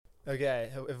Okay,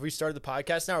 have we started the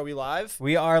podcast now? Are we live?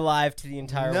 We are live to the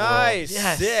entire world. Nice.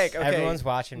 Yes. Sick. Okay. Everyone's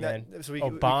watching, man. So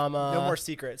Obama. No more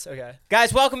secrets. Okay.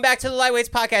 Guys, welcome back to the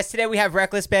Lightweights podcast. Today we have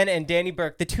Reckless Ben and Danny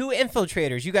Burke, the two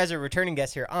infiltrators. You guys are returning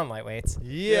guests here on Lightweights.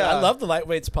 Yeah. I love the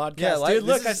Lightweights podcast. Yeah, dude,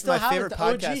 look, I still have my favorite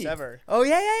podcast ever. Oh,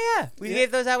 yeah. We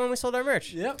gave those out when we sold our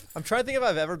merch. Yep. I'm trying to think if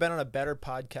I've ever been on a better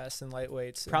podcast than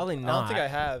Lightweights. Probably not. I don't think I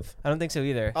have. I don't think so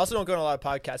either. I also don't go on a lot of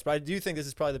podcasts, but I do think this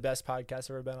is probably the best podcast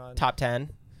I've ever been on. Top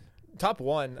 10. Top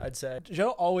 1, I'd say.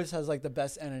 Joe always has like the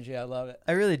best energy. I love it.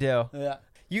 I really do. Yeah.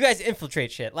 You guys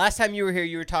infiltrate shit. Last time you were here,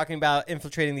 you were talking about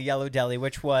infiltrating the Yellow Deli,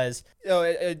 which was... Oh,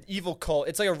 an evil cult.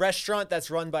 It's like a restaurant that's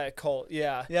run by a cult.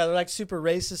 Yeah. Yeah, they're like super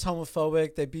racist,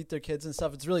 homophobic. They beat their kids and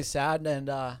stuff. It's really sad. And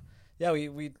yeah,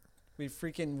 we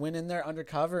freaking went in there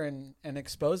undercover and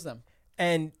exposed them.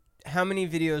 And how many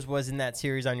videos was in that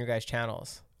series on your guys'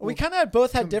 channels? We kind of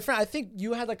both had different. I think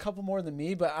you had a couple more than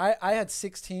me, but I had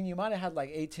 16. You might have had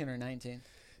like 18 or 19.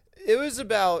 It was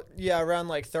about, around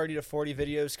like 30 to 40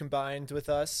 videos combined with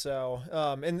us. So,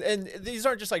 and these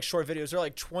aren't just like short videos. They're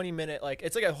like 20-minute, like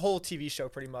it's like a whole TV show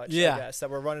pretty much, I guess, that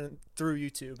we're running through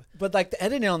YouTube. But like the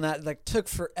editing on that like took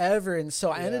forever. And so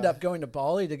I ended up going to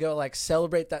Bali to go like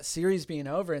celebrate that series being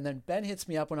over. And then Ben hits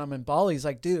me up when I'm in Bali. He's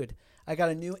like, dude, I got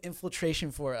a new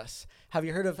infiltration for us. Have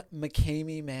you heard of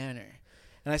McKAMEY Manor?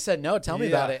 And I said, no, tell me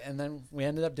about it. And then we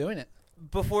ended up doing it.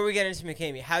 Before we get into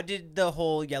McKAMEY, how did the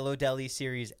whole Yellow Deli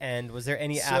series end? Was there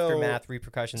any aftermath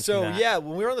repercussions from that? Yeah,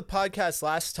 when we were on the podcast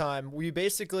last time, we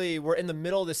basically were in the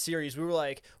middle of the series. We were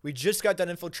like, we just got done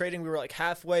infiltrating. We were like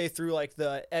halfway through like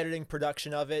the editing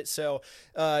production of it. So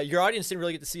your audience didn't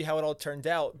really get to see how it all turned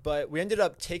out. But we ended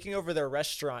up taking over their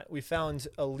restaurant. We found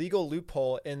a legal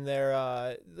loophole in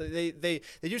their they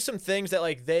do some things that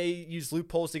like they use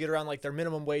loopholes to get around like their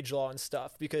minimum wage law and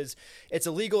stuff because it's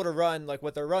illegal to run like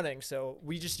what they're running. So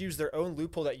we just use their own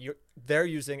loophole that they're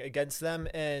using against them,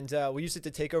 and we used it to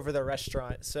take over their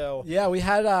restaurant. So yeah, we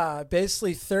had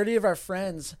basically 30 of our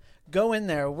friends go in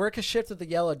there, work a shift at the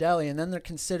Yellow Deli, and then they're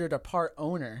considered a part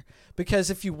owner. Because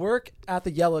if you work at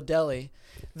the Yellow Deli,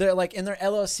 they're like in their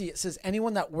LLC, it says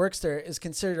anyone that works there is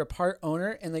considered a part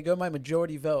owner, and they go by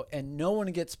majority vote, and no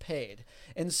one gets paid.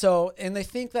 And they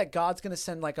think that God's going to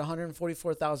send like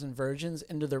 144,000 virgins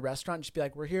into their restaurant and just be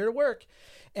like, we're here to work.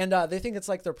 And they think it's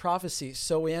like their prophecy.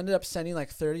 So we ended up sending like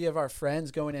 30 of our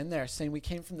friends going in there saying we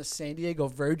came from the San Diego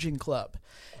Virgin Club.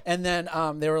 And then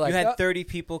they were like... You had 30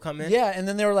 people come in? Yeah, and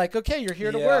then they were like, okay, you're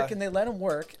here to work. And they let them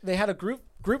work. They had a group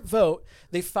vote.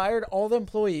 They fired all the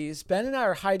employees. Ben and I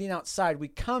are hiding outside. We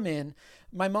come in.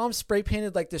 My mom spray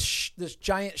painted like this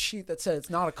giant sheet that said it's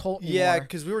not a cult anymore. Yeah,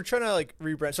 because we were trying to like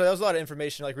rebrand. So that was a lot of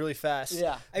information like really fast.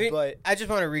 Yeah. I mean, I just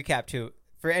want to recap too.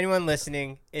 For anyone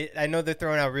listening, I know they're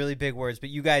throwing out really big words, but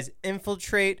you guys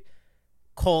infiltrate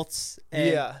cults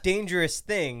and dangerous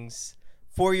things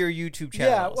for your YouTube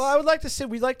channels. Yeah, well, I would like to say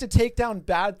we'd like to take down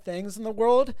bad things in the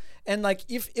world. And like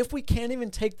if we can't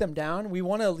even take them down, we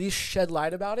want to at least shed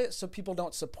light about it so people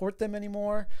don't support them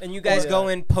anymore. And you guys go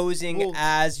in posing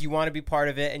as you want to be part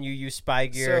of it, and you use spy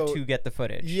gear to get the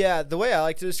footage. Yeah, the way I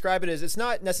like to describe it is it's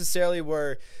not necessarily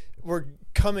where we're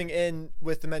coming in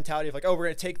with the mentality of like, oh, we're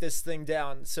going to take this thing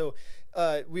down. So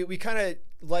we kind of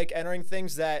like entering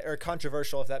things that are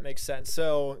controversial, if that makes sense.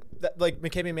 So like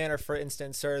McKAMEY Manor, for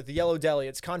instance, or the Yellow Deli,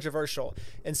 it's controversial.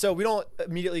 And so we don't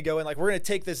immediately go in like, we're going to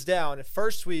take this down. At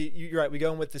first, you're right, we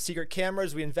go in with the secret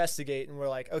cameras, we investigate, and we're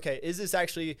like, okay, is this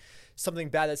actually something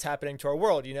bad that's happening to our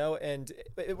world, and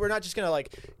we're not just going to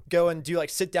like go and do like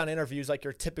sit down interviews like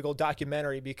your typical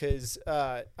documentary because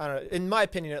I don't know, in my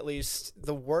opinion at least,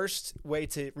 the worst way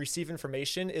to receive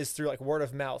information is through like word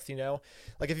of mouth.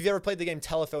 Like if you've ever played the game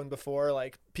Telephone before,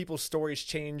 like people's stories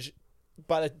change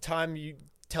by the time you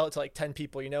tell it to like 10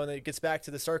 people, and then it gets back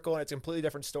to the circle and it's a completely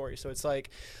different story. So it's like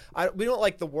we don't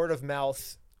like the word of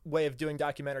mouth way of doing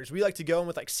documentaries. We like to go in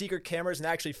with like secret cameras and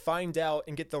actually find out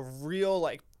and get the real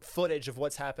like footage of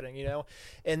what's happening,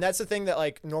 and that's the thing that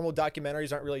like normal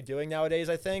documentaries aren't really doing nowadays,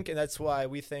 I think. And that's why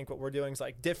we think what we're doing is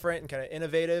like different and kind of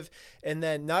innovative. And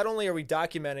then not only are we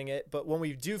documenting it, but when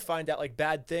we do find out like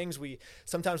bad things,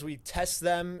 sometimes we test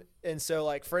them. And so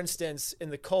like, for instance,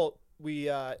 in the cult,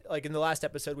 we like in the last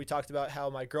episode we talked about how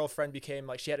my girlfriend became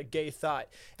like she had a gay thought.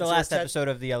 The last episode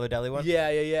of the Yellow Deli one?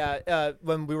 Yeah.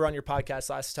 When we were on your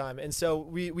podcast last time. And so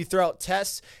we throw out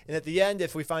tests, and at the end,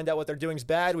 if we find out what they're doing is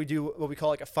bad, we do what we call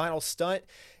like a final stunt.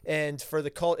 And for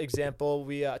the cult example,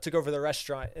 we took over the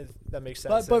restaurant, if that makes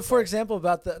sense. But for example,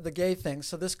 about the gay thing,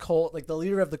 so this cult, like the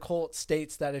leader of the cult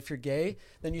states that if you're gay,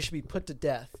 then you should be put to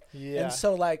death. Yeah. And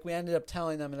so like we ended up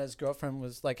telling them, and his girlfriend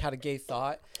was like had a gay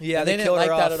thought. Yeah, they didn't like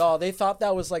that at all. They they thought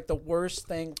that was like the worst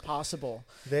thing possible.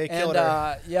 They killed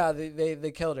her. Yeah,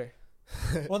 they killed her.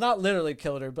 Well, not literally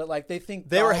killed her, but like they think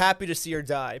they were happy to see her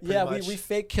die. Yeah, we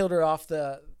fake killed her off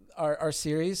our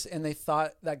series, and they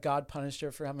thought that God punished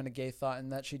her for having a gay thought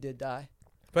and that she did die.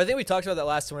 But I think we talked about that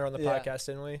last time we were on the podcast,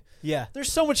 didn't we? Yeah.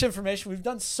 There's so much information. We've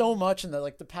done so much in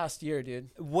the past year, dude.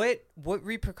 What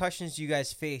repercussions do you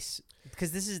guys face?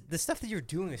 Because the stuff that you're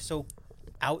doing is so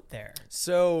out there.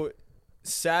 So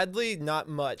sadly, not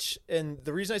much. And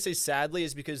the reason I say sadly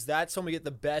is because that's when we get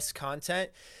the best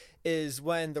content, is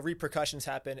when the repercussions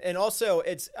happen. And also,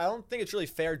 I don't think it's really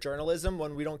fair journalism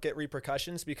when we don't get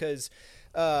repercussions, because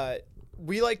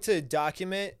we like to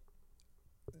document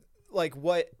like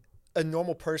what a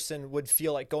normal person would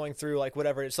feel like going through like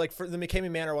whatever. It's like for the McKAMEY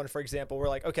Manor one, for example, we're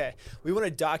like, okay, we want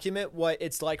to document what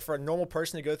it's like for a normal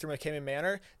person to go through McKAMEY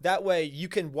Manor. That way you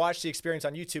can watch the experience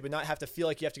on YouTube and not have to feel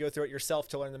like you have to go through it yourself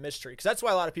to learn the mystery. Because that's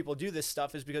why a lot of people do this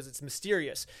stuff, is because it's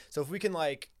mysterious. So if we can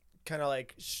like kind of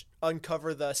like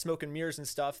uncover the smoke and mirrors and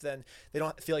stuff, then they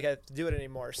don't feel like I have to do it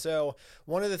anymore. So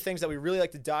one of the things that we really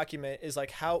like to document is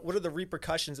like what are the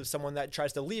repercussions of someone that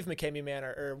tries to leave McKAMEY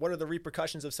Manor, or what are the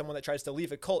repercussions of someone that tries to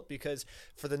leave a cult? Because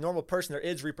for the normal person, there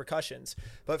is repercussions,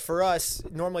 but for us,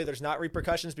 normally there's not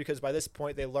repercussions, because by this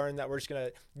point they learn that we're just going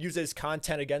to use it as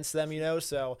content against them,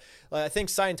 so I think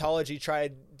Scientology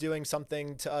tried doing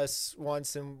something to us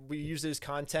once and we used it as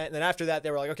content, and then after that they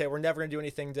were like, okay, we're never going to do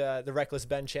anything to the Reckless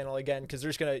Ben channel again, because they're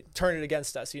just going to turn it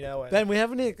against us, and Ben, we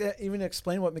haven't even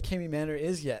explained what McKAMEY Manor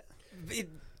is yet.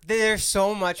 There's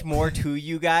so much more to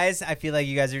you guys. I feel like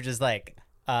you guys are just like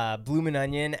bloomin'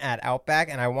 onion at Outback,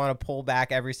 and I want to pull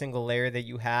back every single layer that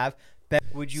you have. Ben,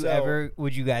 would you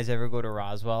guys ever go to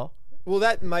Roswell? Well,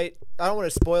 that might, I don't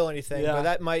want to spoil anything, but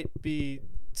that might be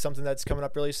something that's coming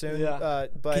up really soon. Yeah.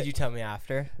 But could you tell me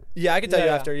after? Yeah, I can tell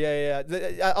you after.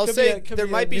 Yeah. I'll say there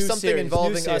might be something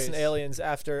involving us and aliens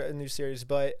after a new series,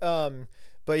 but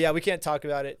yeah, we can't talk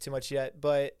about it too much yet.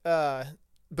 But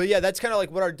yeah, that's kind of like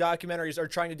what our documentaries are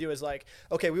trying to do, is like,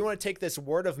 okay, we want to take this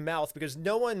word of mouth, because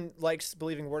no one likes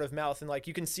believing word of mouth. And like,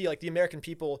 you can see like the American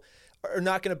people are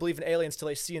not going to believe in aliens till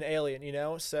they see an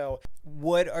alien, So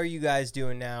what are you guys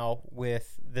doing now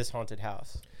with this haunted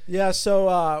house? Yeah,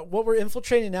 so what we're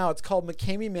infiltrating now, it's called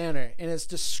McKAMEY Manor, and it's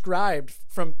described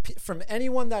from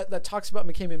anyone that talks about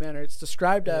McKAMEY Manor, it's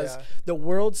described as the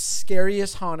world's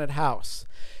scariest haunted house.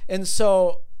 And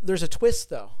so there's a twist,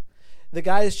 though. The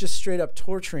guy is just straight up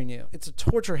torturing you. It's a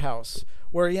torture house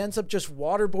where he ends up just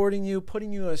waterboarding you,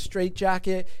 putting you in a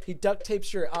straitjacket. He duct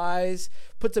tapes your eyes,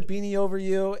 puts a beanie over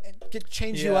you, and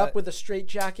changes you up with a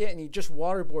straitjacket, and he just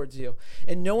waterboards you.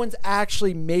 And no one's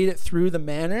actually made it through the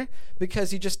manor,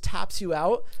 because he just taps you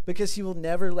out, because he will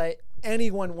never let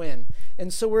anyone win.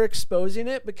 And so we're exposing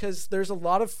it, because there's a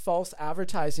lot of false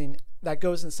advertising that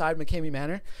goes inside McKAMEY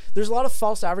Manor. There's a lot of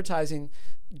false advertising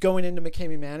going into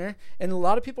McKAMEY Manor, and a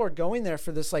lot of people are going there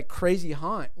for this like crazy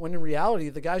haunt, when in reality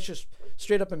the guy's just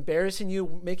straight up embarrassing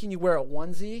you, making you wear a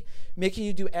onesie, making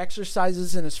you do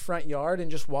exercises in his front yard,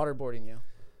 and just waterboarding you.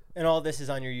 And all this is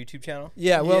on your YouTube channel?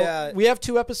 Yeah, well, we have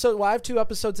 2 episodes. Well, I have 2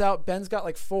 episodes out. Ben's got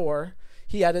like 4.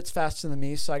 He edits faster than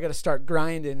me, so I got to start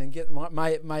grinding and get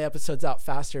my episodes out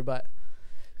faster. But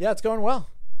yeah, it's going well.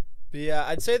 But yeah,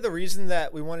 I'd say the reason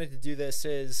that we wanted to do this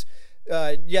is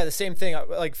the same thing.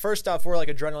 Like, first off, we're like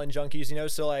adrenaline junkies,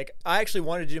 so like I actually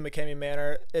wanted to do McKAMEY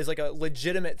Manor as like a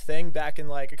legitimate thing back in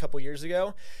like a couple years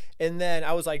ago, and then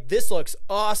I was like, this looks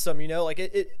awesome, like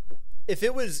if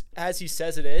it was as he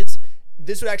says it is,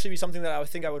 this would actually be something that I would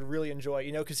think I would really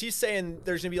enjoy, because he's saying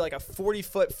there's gonna be like a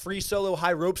 40-foot free solo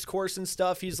high ropes course and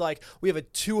stuff. He's like, we have a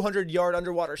 200-yard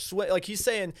underwater swim. Like, he's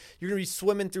saying you're gonna be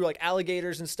swimming through like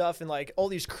alligators and stuff and like all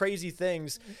these crazy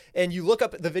things. And you look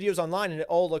up the videos online and it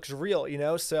all looks real,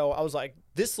 So I was like,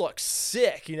 this looks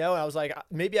sick, and I was like,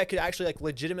 maybe I could actually like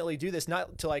legitimately do this,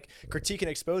 not to like critique and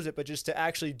expose it, but just to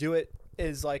actually do it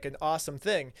is like an awesome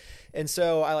thing. And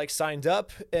so I like signed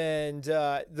up, and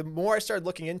the more I started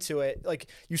looking into it, like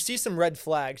you see some red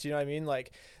flags, you know what I mean?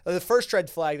 Like the first red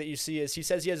flag that you see is he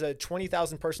says he has a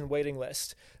 20,000 person waiting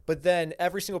list, but then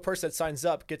every single person that signs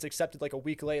up gets accepted like a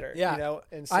week later. Yeah.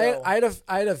 And so I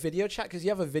had a video chat, because you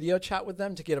have a video chat with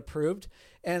them to get approved,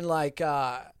 and like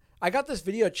I got this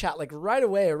video chat like right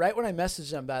away, right when I messaged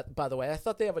them. By the way, I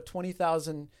thought they have a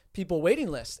 20,000 people waiting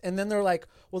list, and then they're like,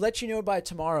 "We'll let you know by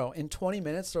tomorrow." In 20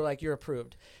 minutes, they're like, "You're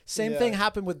approved." Same thing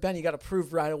happened with Ben. He got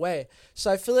approved right away.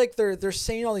 So I feel like they're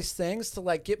saying all these things to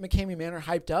like get McKAMEY Manor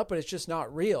hyped up, but it's just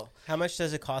not real. How much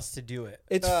does it cost to do it?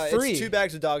 It's free. It's 2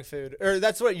 bags of dog food, or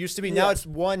that's what it used to be. Now it's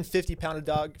 1 50-pound of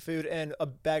dog food and a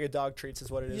bag of dog treats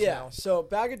is what it is now. So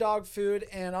bag of dog food,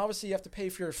 and obviously you have to pay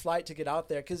for your flight to get out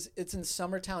there, because it's in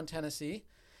Summertown, Tennessee.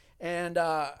 And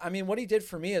I mean, what he did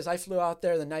for me is I flew out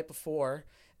there the night before,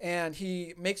 and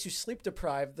he makes you sleep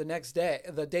deprived the next day,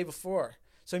 the day before.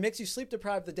 So he makes you sleep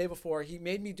deprived the day before. He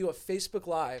made me do a Facebook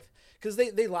Live because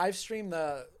they live stream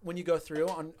when you go through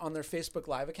on their Facebook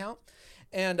Live account,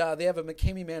 and they have a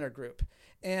McKAMEY Manor group.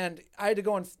 And I had to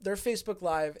go on their Facebook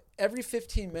Live every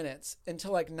 15 minutes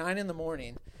until like 9 in the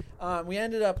morning. We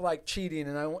ended up like cheating,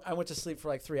 and I went to sleep for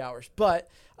like 3 hours. But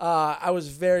I was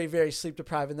very, very sleep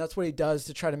deprived, and that's what he does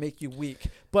to try to make you weak.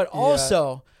 But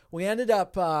also, we ended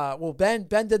up, Ben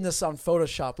did this on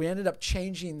Photoshop. We ended up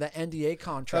changing the NDA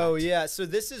contract. Oh, yeah. So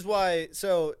this is why,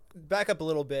 so back up a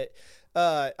little bit.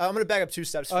 I'm going to back up 2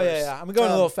 steps first. Oh, yeah. I'm going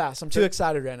a little fast. I'm too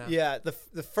excited right now. Yeah.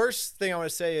 The first thing I want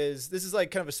to say is this is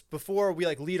like kind of before we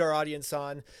like lead our audience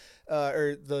on,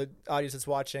 or the audience that's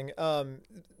watching,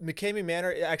 McKAMEY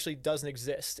Manor actually doesn't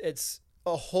exist. It's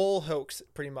a whole hoax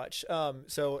pretty much.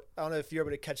 So I don't know if you're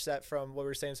able to catch that from what we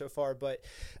were saying so far, but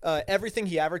everything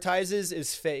he advertises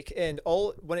is fake. And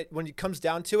when it comes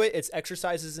down to it, it's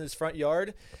exercises in his front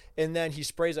yard, and then he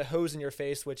sprays a hose in your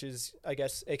face, which is, I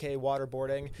guess, aka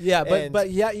waterboarding. Yeah, but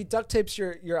he duct tapes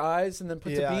your eyes and then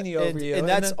puts a beanie over you. And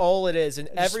that's all it is. And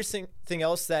everything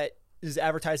else that is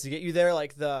advertised to get you there,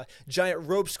 like the giant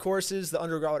ropes courses, the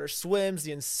underwater swims,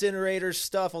 the incinerator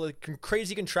stuff, all the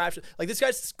crazy contraptions. Like this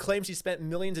guy claims he spent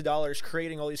millions of dollars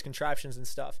creating all these contraptions and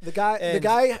stuff. The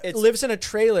guy lives in a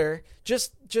trailer,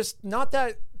 just not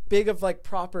that big of like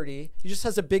property. He just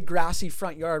has a big grassy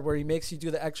front yard where he makes you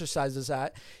do the exercises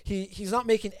at. He's not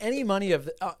making any money on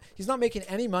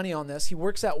this. He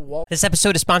works at Walt. This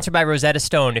episode is sponsored by Rosetta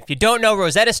Stone. If you don't know,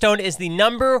 Rosetta Stone is the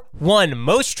 #1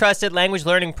 most trusted language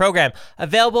learning program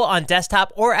available on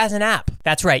desktop or as an app.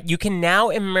 That's right. You can now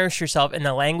immerse yourself in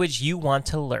the language you want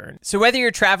to learn. So whether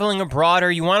you're traveling abroad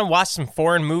or you want to watch some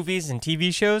foreign movies and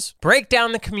TV shows, break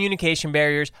down the communication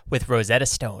barriers with Rosetta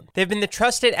Stone. They've been the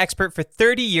trusted expert for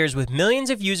 30 years with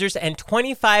millions of users and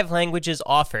 25 languages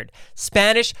offered.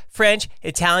 Spanish, French,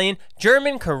 Italian,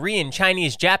 German, Korean,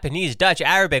 Chinese, Japanese, Dutch,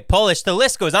 Arabic, Polish, the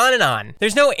list goes on and on.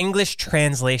 There's no English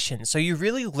translation, so you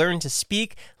really learn to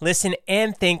speak, listen,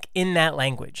 and think in that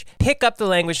language. Pick up the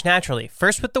language naturally,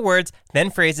 first with the words, then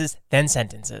phrases, then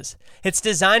sentences. It's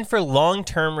designed for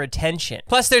long-term retention.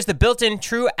 Plus, there's the built-in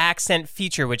true accent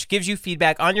feature, which gives you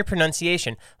feedback on your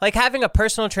pronunciation, like having a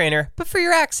personal trainer, but for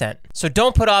your accent. So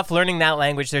don't put off learning that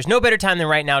language. There's no better time than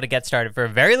right now to get started. For a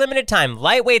very limited time,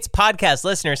 Lightweight's podcast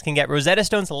listeners can get Rosetta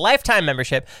Stone's lifetime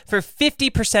membership for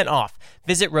 50% off.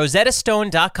 Visit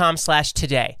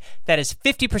rosettastone.com/today. That is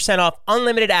 50% off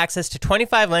unlimited access to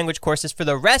 25 language courses for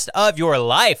the rest of your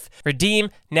life.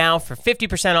 Redeem now for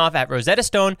 50% off at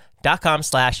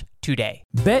rosettastone.com/today.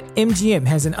 BetMGM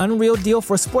has an unreal deal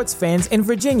for sports fans in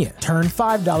Virginia. Turn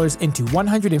 $5 into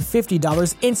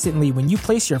 $150 instantly when you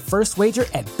place your first wager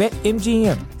at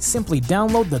BetMGM. Simply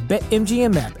download the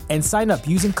BetMGM app and sign up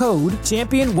using code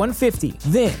Champion150.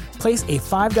 Then place a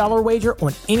 $5 wager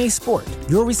on any sport.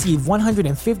 You'll receive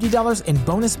 $150 in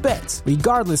bonus bets,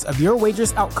 regardless of your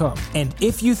wager's outcome. And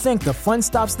if you think the fun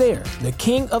stops there, the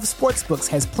king of sportsbooks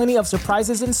has plenty of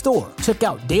surprises in store. Check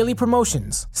out daily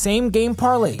promotions, same-game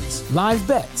parlays, live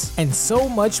bets, and so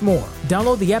much more.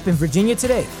 Download the app in Virginia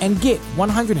today and get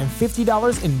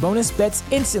 $150 in bonus bets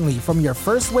instantly from your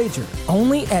first wager.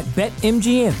 Only at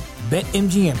BetMGM.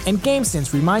 BetMGM and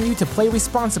GameSense remind you to play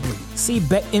responsibly. See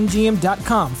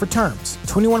BetMGM.com for terms.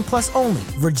 21 plus only.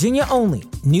 Virginia only.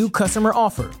 New customer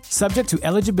offer. Subject to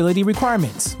eligibility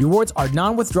requirements. Rewards are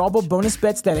non-withdrawable bonus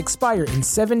bets that expire in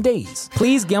 7 days.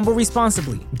 Please gamble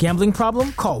responsibly. Gambling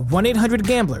problem? Call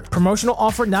 1-800-GAMBLER. Promotional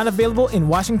offer not available in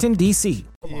Washington, D.C.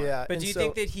 Yeah, but do you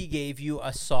think that he gave you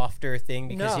a softer thing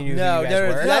because he knew who you guys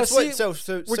were? That's what. So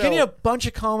we're getting a bunch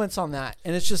of comments on that,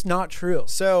 and it's just not true.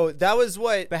 So that was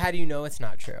what. But how do you know it's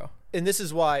not true? And this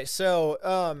is why. So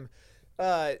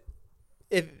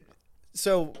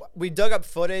So we dug up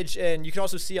footage, and you can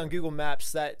also see on Google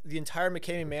Maps that the entire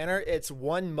McKAMEY Manor, it's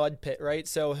one mud pit, right?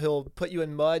 So he'll put you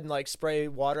in mud and like spray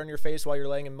water on your face while you're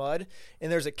laying in mud, and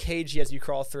there's a cage he has you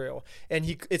crawl through, and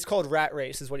it's called Rat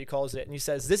Race is what he calls it, and he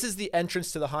says this is the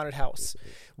entrance to the haunted house.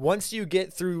 Once you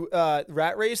get through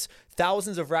Rat Race,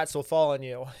 thousands of rats will fall on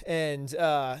you, and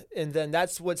then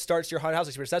that's what starts your haunted house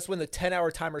experience. That's when the 10-hour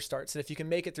timer starts, and if you can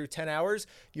make it through 10 hours,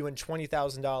 you win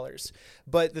 $20,000.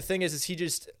 But the thing is he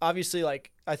just obviously,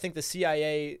 like, I think the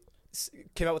CIA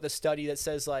came out with a study that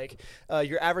says like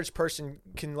your average person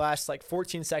can last like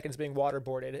 14 seconds being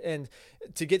waterboarded, and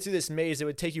to get through this maze it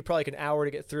would take you probably like an hour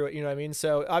to get through it, you know what I mean?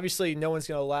 So obviously no one's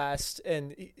gonna last,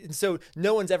 and so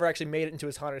no one's ever actually made it into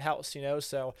his haunted house, you know?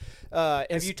 So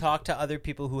have you talked to other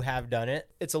people who have done it?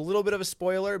 It's a little bit of a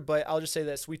spoiler, but I'll just say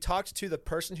this: we talked to the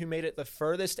person who made it the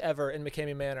furthest ever in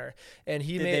McKAMEY Manor, and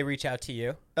did they reach out to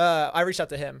you? I reached out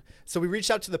to him. So we reached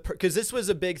out to because this was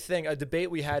a big thing, a debate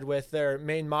we had with their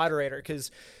main moderator, because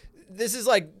this is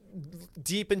like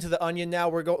deep into the onion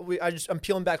now. I'm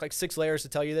peeling back like 6 layers to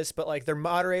tell you this, but like their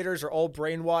moderators are all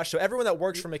brainwashed. So everyone that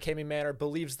works for McKAMEY Manor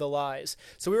believes the lies.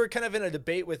 So we were kind of in a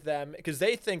debate with them because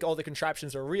they think all the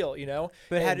contraptions are real, you know?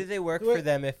 But how do they work for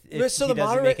them if he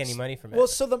doesn't make any money from it?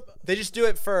 Well, they just do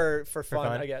it for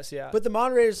fun, I guess, yeah. But the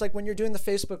moderators, like when you're doing the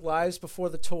Facebook Lives before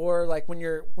the tour, like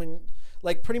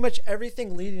like pretty much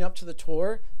everything leading up to the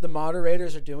tour, the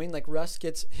moderators are doing. Like Russ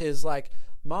gets his like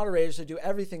moderators to do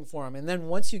everything for him, and then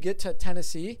once you get to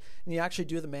Tennessee and you actually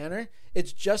do the Manor,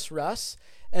 it's just Russ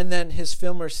and then his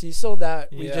filmer Cecil.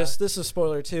 That this is a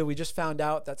spoiler too. We just found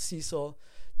out that Cecil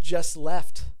just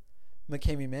left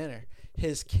McKAMEY Manor.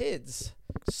 His kids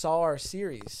saw our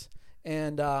series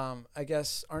and I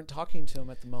guess aren't talking to him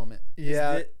at the moment.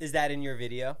 Yeah. Is that in your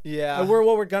video? Yeah.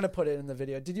 We're gonna put it in the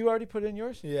video. Did you already put it in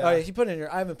yours? Yeah. Oh, yeah, he put it in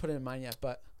your. I haven't put it in mine yet,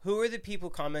 but. Who are the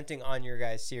people commenting on your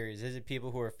guys' series? Is it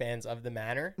people who are fans of the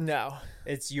Manor? No.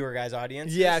 It's your guys'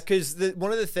 audience? Yeah, because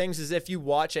one of the things is if you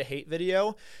watch a hate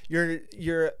video,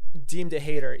 you're deemed a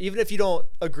hater. Even if you don't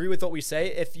agree with what we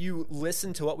say, if you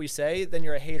listen to what we say, then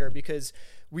you're a hater, because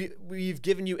we've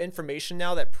given you information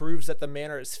now that proves that the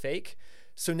Manor is fake.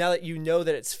 So now that you know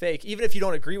that it's fake, even if you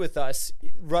don't agree with us,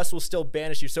 Russ will still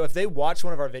banish you. So if they watch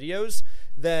one of our videos,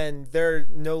 then they're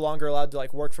no longer allowed to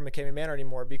like work for McKAMEY Manor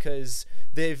anymore, because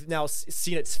they've now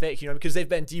seen it's fake, you know, because they've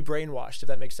been de-brainwashed, if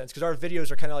that makes sense. Because our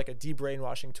videos are kind of like a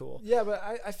de-brainwashing tool. Yeah, but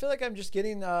I feel like I'm just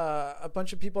getting a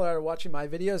bunch of people that are watching my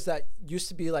videos that used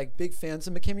to be like big fans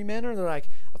of McKAMEY Manor. They're like,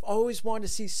 I've always wanted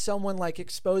to see someone like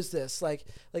expose this. Like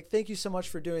thank you so much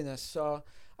for doing this. So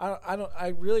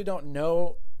I really don't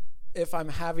know if I'm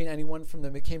having anyone from the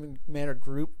McKAMEY Manor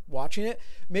group watching it.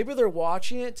 Maybe they're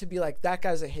watching it to be like, that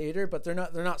guy's a hater, but they're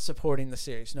not supporting the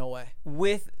series. No way.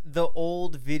 With the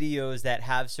old videos that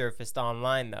have surfaced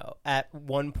online, though, at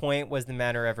one point, was the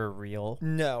Manor ever real?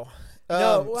 No.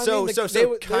 No, well, they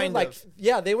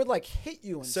would like hit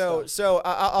you and stuff. So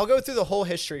I'll go through the whole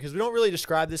history, because we don't really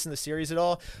describe this in the series at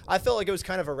all. I felt like it was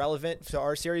kind of irrelevant to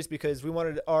our series, because we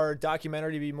wanted our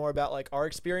documentary to be more about like our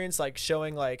experience, like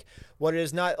showing like what it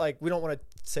is, not like, we don't want to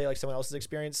say like someone else's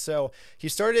experience. So he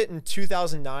started it in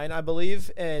 2009, I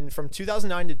believe, and from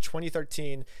 2009 to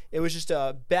 2013, it was just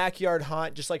a backyard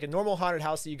haunt, just like a normal haunted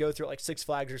house that you go through at like Six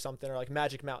Flags or something, or like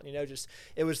Magic Mountain, you know, just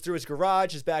it was through his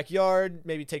garage, his backyard,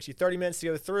 maybe takes you 30 minutes to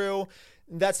go through.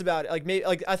 That's about it. Like maybe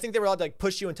like I think they were allowed to like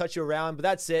push you and touch you around, but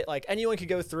that's it. Like anyone could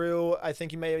go through. I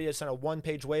think he maybe just on a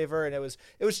 1-page waiver, and it was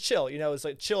chill, you know, it was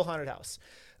like chill haunted house.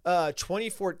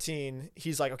 2014,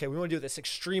 he's like, okay, we want to do this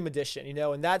extreme edition, you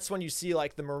know, and that's when you see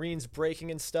like the Marines breaking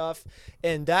and stuff,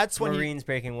 and that's when Marines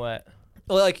breaking what?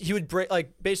 Like he would break,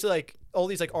 like basically like all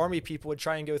these like army people would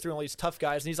try and go through, all these tough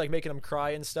guys, and he's like making them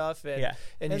cry and stuff.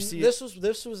 And you see this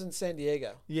was in San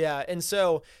Diego. Yeah, and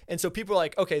so people are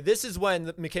like, okay, this is when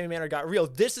the McKAMEY Manor got real.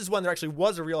 This is when there actually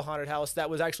was a real haunted house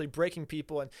that was actually breaking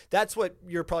people, and that's what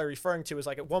you're probably referring to, is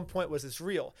like at one point was this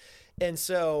real. And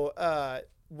so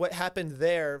what happened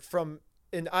there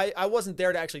and I wasn't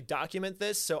there to actually document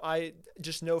this, so I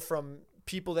just know from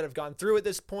people that have gone through at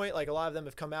this point, like a lot of them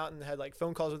have come out and had like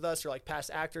phone calls with us, or like past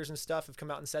actors and stuff have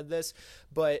come out and said this,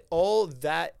 but all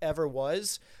that ever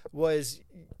was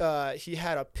he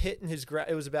had a pit in his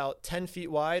it was about 10 feet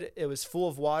wide, it was full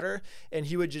of water, and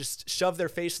he would just shove their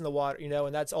face in the water, you know,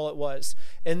 and that's all it was.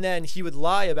 And then he would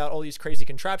lie about all these crazy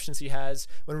contraptions he has,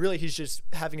 when really he's just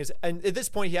having and at this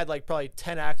point he had like probably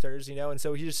 10 actors, you know, and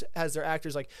so he just has their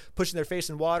actors like pushing their face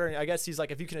in water, and I guess he's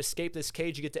like, if you can escape this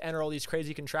cage, you get to enter all these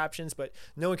crazy contraptions, but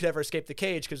no one could ever escape the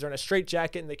cage because they're in a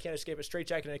straitjacket, and they can't escape a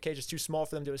straitjacket in a cage. It's too small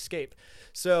for them to escape.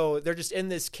 So they're just in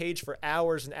this cage for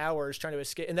hours and hours trying to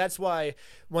escape. And that's why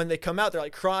when they come out, they're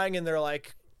like crying, and they're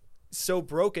like so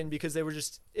broken, because they were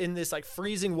just in this like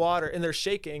freezing water, and they're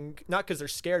shaking, not because they're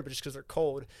scared, but just because they're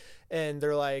cold. And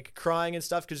they're like crying and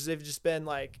stuff because they've just been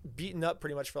like beaten up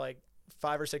pretty much for like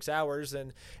 5 or 6 hours.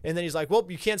 And then he's like, well,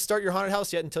 you can't start your haunted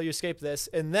house yet until you escape this.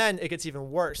 And then it gets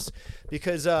even worse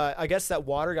because I guess that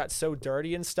water got so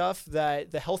dirty and stuff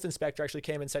that the health inspector actually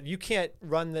came and said, you can't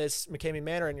run this McKAMEY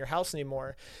Manor in your house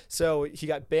anymore. So he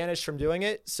got banished from doing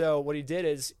it. So what he did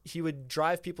is he would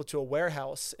drive people to a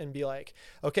warehouse and be like,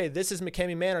 okay, this is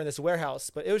McKAMEY Manor in this warehouse.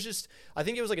 But it was just, I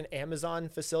think it was like an Amazon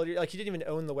facility. Like he didn't even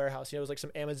own the warehouse. You know, it was like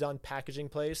some Amazon packaging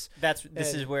place.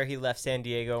 This is where he left San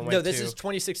Diego and went No, this is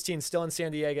 2016, still in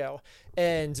San Diego.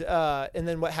 And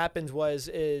then what happened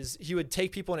is he would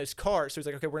take people in his car. So he's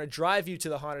like, okay, we're going to drive you to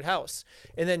the haunted house.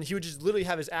 And then he would just literally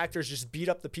have his actors just beat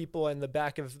up the people in the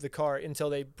back of the car until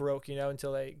they broke, you know,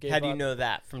 until they gave up. How do you know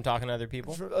that? From talking to other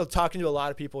people? Talking to a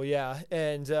lot of people, yeah.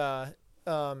 And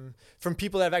from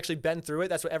people that have actually been through it,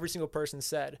 that's what every single person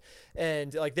said.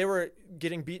 And like they were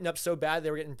getting beaten up so bad,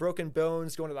 they were getting broken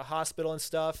bones, going to the hospital and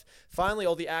stuff. Finally,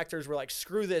 all the actors were like,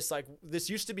 screw this. Like this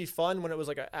used to be fun when it was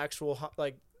like an actual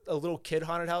like a little kid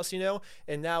haunted house, you know,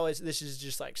 and now this is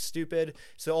just like stupid.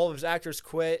 So all of his actors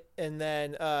quit, and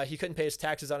then he couldn't pay his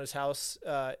taxes on his house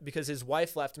because his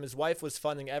wife left him. His wife was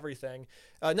funding everything.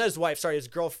 Not his wife, sorry, his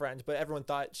girlfriend, but everyone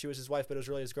thought she was his wife, but it was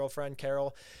really his girlfriend,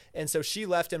 Carol. And so she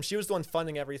left him. She was the one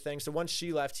funding everything. So once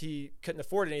she left, he couldn't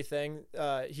afford anything.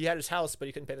 He had his house, but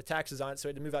he couldn't pay the taxes on it. So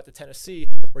he had to move out to Tennessee,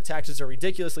 where taxes are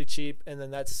ridiculously cheap. And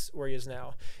then that's where he is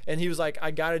now. And he was like,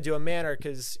 I got to do a manor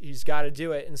because he's got to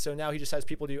do it. And so now he just has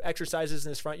people do exercises in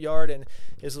his front yard and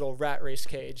his little rat race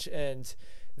cage. And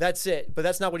that's it. But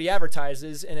that's not what he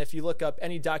advertises. And if you look up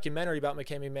any documentary about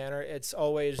McKAMEY Manor, it's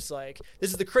always like, this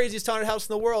is the craziest haunted house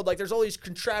in the world. Like there's all these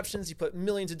contraptions. You put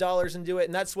millions of dollars into it.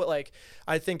 And that's what, like,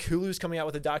 I think Hulu's coming out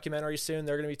with a documentary soon.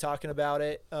 They're going to be talking about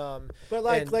it. But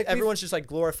like everyone's just like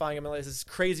glorifying him. And like, this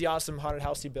crazy, awesome haunted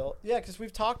house he built. Yeah. Cause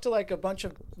we've talked to like a bunch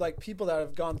of like people that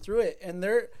have gone through it, and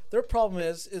their problem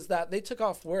is that they took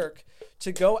off work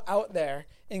to go out there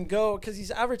and go, cause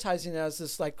he's advertising it as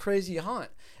this like crazy haunt.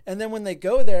 And then when they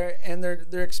go there and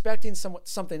they're expecting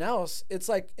something else, it's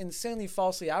like insanely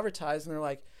falsely advertised. And they're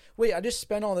like, wait, I just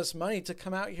spent all this money to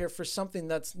come out here for something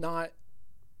that's not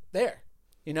there.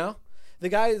 You know, the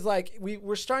guy is like,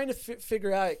 we're starting to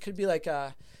figure out, it could be like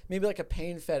maybe like a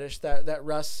pain fetish that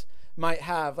Russ might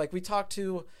have. Like we talked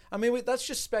to, I mean, that's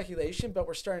just speculation, but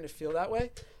we're starting to feel that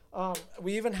way.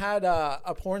 We even had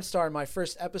a porn star in my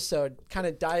first episode kind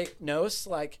of diagnose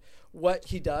like what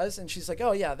he does, and she's like,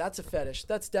 oh yeah, that's a fetish,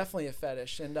 that's definitely a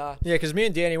fetish. And yeah, because me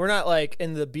and Danny, we're not like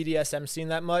in the BDSM scene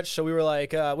that much, so we were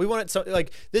like we wanted something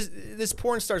like this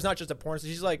porn star is not just a porn star,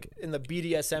 she's like in the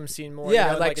BDSM scene more, yeah,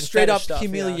 you know, like straight up stuff,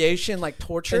 humiliation, yeah. Like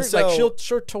torture, so, like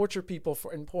she'll torture people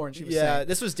in porn, she was saying.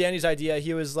 This was Danny's idea.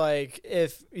 He was like,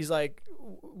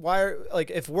 why are,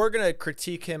 like, if we're gonna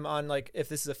critique him on like if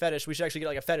this is a fetish, we should actually get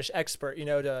like a fetish expert, you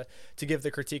know, to give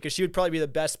the critique, because she would probably be the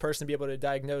best person to be able to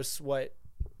diagnose what.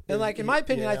 And like in my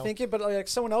opinion, I think it, but like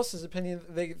someone else's opinion,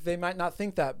 they might not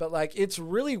think that. But like it's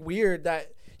really weird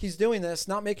that he's doing this,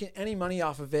 not making any money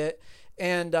off of it,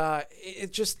 and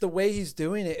it's just the way he's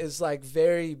doing it is like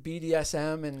very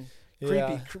BDSM and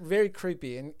creepy, very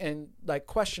creepy and like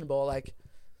questionable. Like,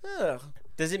 ugh.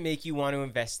 Does it make you want to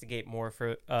investigate more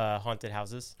for haunted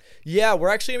houses? Yeah, we're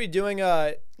actually going to be doing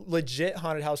a legit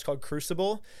haunted house called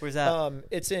Crucible. Where's that?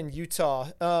 It's in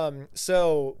Utah.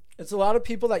 So it's a lot of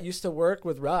people that used to work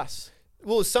with Russ.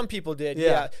 Well, some people did,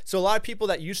 yeah. So a lot of people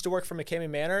that used to work for McKAMEY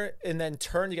Manor and then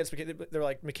turned against McKAMEY, they're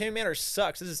like, McKAMEY Manor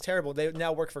sucks. This is terrible. They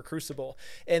now work for Crucible.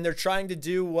 And they're trying to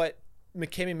do what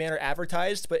McKAMEY Manor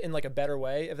advertised, but in like a better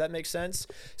way, if that makes sense.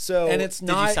 So, and it's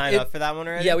not. Did you sign up for that one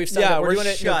already? Yeah, we've signed up. We're doing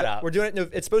it. Shut up. We're doing it. No,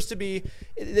 it's supposed to be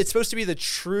the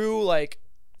true like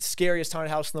scariest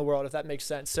haunted house in the world, if that makes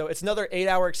sense. So it's another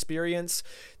 8-hour experience.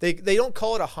 They don't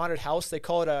call it a haunted house. They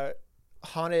call it a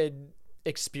haunted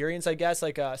experience, I guess,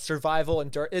 like a survival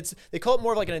endurance. They call it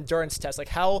more of like an endurance test, like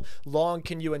how long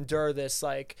can you endure this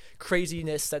like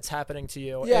craziness that's happening to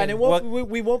you. Yeah, and it won't,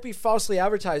 we won't be falsely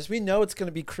advertised. We know it's going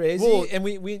to be crazy, and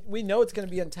we know it's going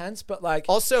to be intense, but like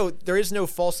also there is no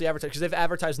falsely advertised, because they've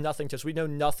advertised nothing to us. We know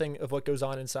nothing of what goes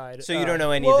on inside. So you don't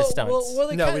know any of the stunts. Well,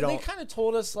 we don't. They kind of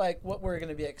told us like what we're going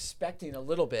to be expecting a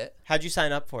little bit. How'd you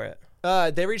sign up for it?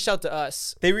 They reached out to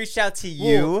us. They reached out to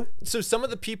you? Well, so some of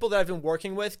the people that I've been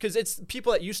working with, because it's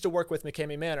people that used to work with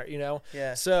McKAMEY Manor, you know?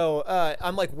 Yeah. So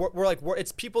I'm like,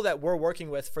 it's people that we're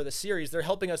working with for the series. They're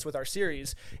helping us with our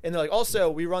series. And they're like, also,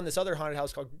 we run this other haunted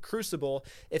house called Crucible.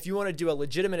 If you want to do a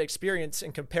legitimate experience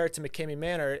and compare it to McKAMEY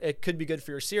Manor, it could be good for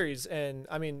your series. And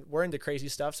I mean, we're into crazy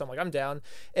stuff, so I'm like, I'm down.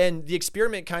 And the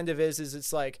experiment kind of is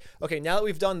it's like, okay, now that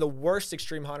we've done the worst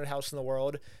extreme haunted house in the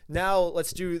world, now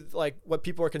let's do like what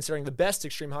people are considering the the best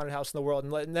extreme haunted house in the world,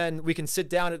 and then we can sit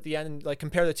down at the end and like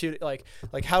compare the two, like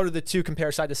how do the two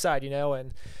compare side to side,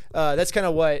 and that's kind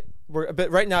of what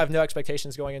but right now I have no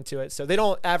expectations going into it, so they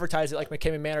don't advertise it like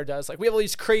McKAMEY Manor does. Like we have all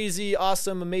these crazy,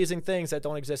 awesome, amazing things that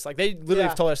don't exist. Like they literally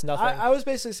have told us nothing. I was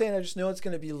basically saying I just know it's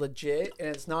going to be legit and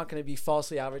it's not going to be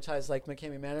falsely advertised like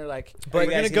McKAMEY Manor. Like, but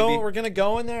we're gonna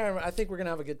go in there and I think we're gonna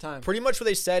have a good time. Pretty much what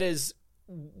they said is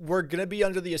we're gonna be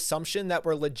under the assumption that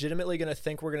we're legitimately gonna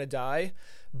think we're gonna die,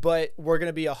 but we're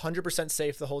gonna be 100%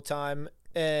 safe the whole time.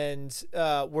 And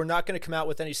we're not going to come out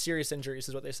with any serious injuries,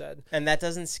 is what they said. And that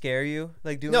doesn't scare you,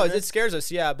 like doing? No, this? It scares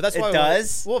us. Yeah, but that's why it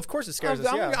does. Well, of course it scares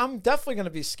us. Yeah. I'm definitely going to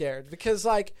be scared because,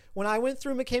 like, when I went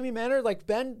through McKAMEY Manor, like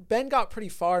Ben got pretty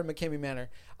far in McKAMEY Manor.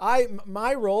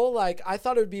 My role, like, I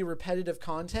thought it would be repetitive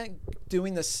content,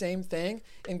 doing the same thing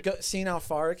and seeing how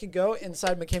far it could go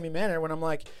inside McKAMEY Manor. When I'm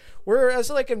like, we're as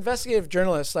like investigative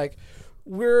journalists, like,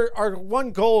 our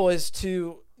one goal is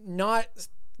to not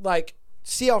like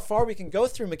see how far we can go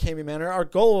through McKAMEY Manor. Our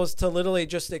goal was to literally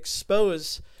just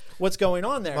expose what's going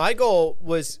on there. My goal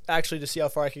was actually to see how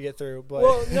far I could get through. But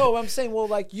well, no, I'm saying,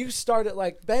 like you started,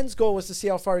 like Ben's goal was to see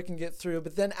how far we can get through.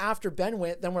 But then after Ben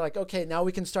went, then we're like, okay, now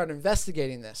we can start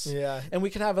investigating this. Yeah. And we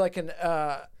can have like an...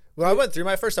 when I went through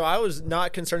my first time, I was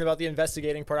not concerned about the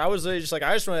investigating part. I was really just like,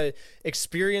 I just want to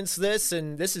experience this,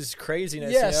 and this is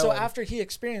craziness. Yeah, so after he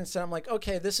experienced it, I'm like,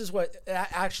 okay, this is what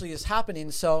actually is happening.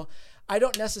 So I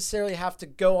don't necessarily have to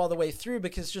go all the way through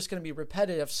because it's just going to be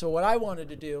repetitive. So what I wanted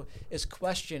to do is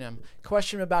question him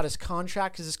about his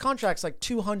contract, because his contract's like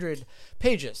 200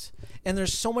 pages. And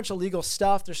there's so much illegal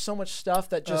stuff. There's so much stuff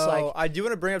that just I do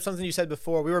want to bring up something you said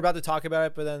before. We were about to talk about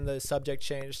it, but then the subject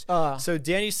changed. So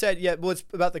Danny said, it's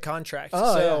about the contract.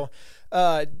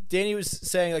 Danny was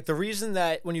saying, like, the reason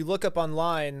that when you look up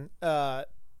online,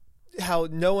 how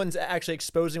no one's actually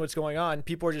exposing what's going on.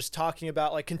 People are just talking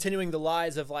about like continuing the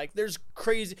lies of like there's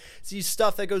crazy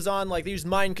stuff that goes on, like they use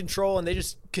mind control and they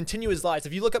just continue his lies.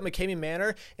 If you look up McKAMEY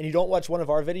Manor and you don't watch one of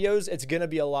our videos, it's gonna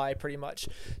be a lie pretty much.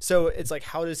 So it's like,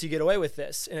 how does he get away with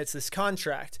this? And it's this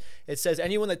contract. It says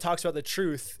anyone that talks about the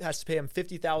truth has to pay him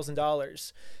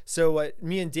 $50,000. So what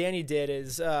me and Danny did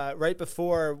is right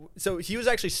before, so he was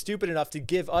actually stupid enough to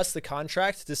give us the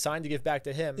contract to sign to give back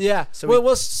to him. Yeah.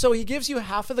 So he gives you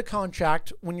half of the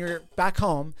contract when you're back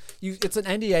home. It's an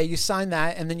NDA. You sign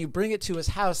that, and then you bring it to his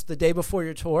house the day before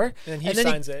your tour. And he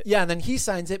signs it. Yeah, and then he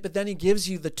signs it, but then he gives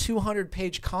you the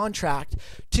 200-page contract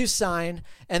to sign,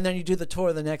 and then you do the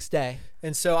tour the next day.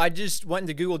 And so I just went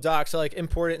into Google Docs. I like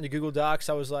imported it into Google Docs.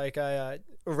 I was like, I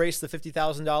erased the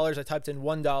 $50,000. I typed in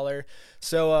 $1.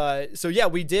 So yeah,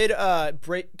 we did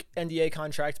break NDA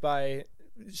contract by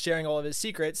sharing all of his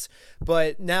secrets,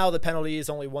 but now the penalty is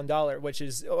only $1, which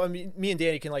is, I mean, me and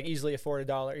Danny can like easily afford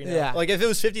 $1. Yeah. Like if it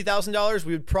was $50,000,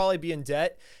 we would probably be in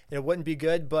debt and it wouldn't be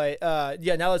good. But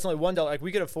yeah, now it's only $1. Like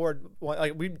we could afford one.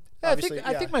 Like we. Yeah,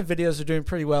 I think my videos are doing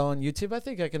pretty well on YouTube. I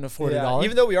think I can afford $1.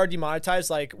 Even though we are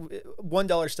demonetized, like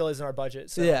 $1 still isn't our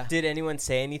budget. So. Yeah. Did anyone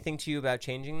say anything to you about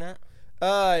changing that?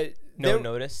 No one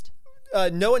noticed.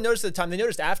 No one noticed at the time. They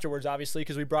noticed afterwards, obviously,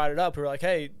 because we brought it up. We were like,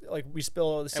 "Hey, like we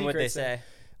spilled all the secrets." And what'd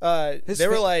they say? They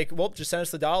were like, "Well, just send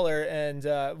us the $1,"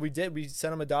 and we did. We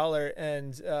sent them $1,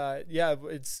 and yeah,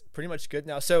 it's pretty much good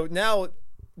now. So now,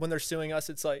 when they're suing us,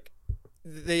 it's like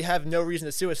they have no reason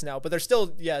to sue us now, but they're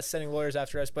still sending lawyers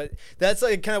after us. But that's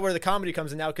like kind of where the comedy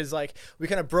comes in now, because like we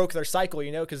kind of broke their cycle,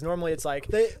 because normally it's like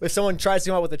if someone tries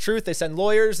to come out with the truth, they send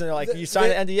lawyers and they're like, you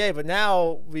sign an NDA, but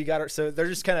now we got it, so they're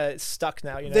just kind of stuck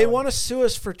now. They want to sue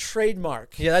us for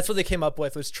trademark. Yeah, that's what they came up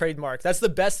with, was trademark. That's the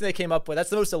best thing they came up with.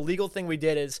 That's the most illegal thing we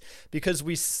did, is because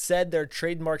we said their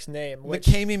trademark's name,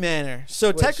 McKAMEY Manor.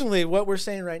 So technically what we're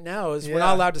saying right now is we're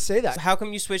not allowed to say that. So how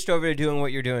come you switched over to doing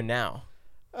what you're doing now?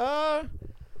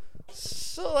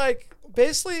 So like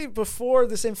basically before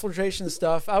this infiltration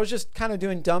stuff, I was just kind of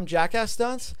doing dumb jackass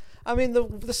stunts. I mean,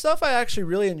 the stuff I actually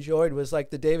really enjoyed was like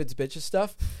the David's Bitches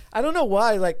stuff. I don't know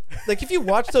why, like if you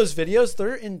watch those videos,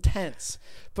 they're intense.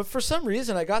 But for some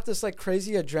reason, I got this like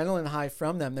crazy adrenaline high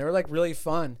from them. They were like really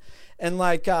fun. And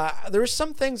like there were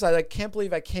some things I like can't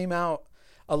believe I came out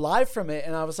alive from it,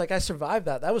 and I was like, I survived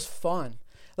that. That was fun.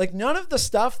 Like none of the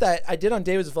stuff that I did on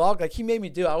David's vlog, like he made me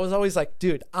do. I was always like,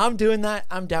 dude, I'm doing that.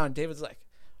 I'm down. David's like,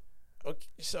 okay,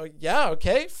 so yeah,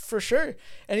 okay, for sure.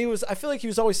 And I feel like he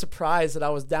was always surprised that I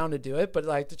was down to do it. But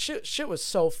like the shit was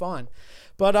so fun.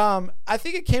 But I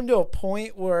think it came to a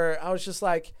point where I was just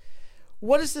like,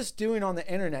 what is this doing on the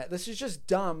internet? This is just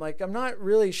dumb. Like I'm not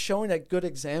really showing a good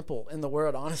example in the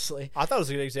world, honestly. I thought it was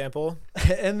a good example.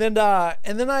 and then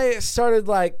I started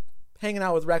like hanging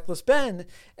out with Reckless Ben,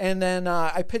 and then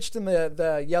I pitched him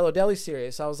the Yellow Deli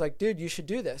series. I was like, dude, you should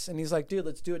do this. And he's like, dude,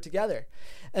 let's do it together.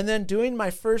 And then doing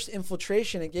my first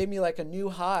infiltration, it gave me like a new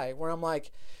high where I'm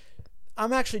like,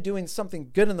 I'm actually doing something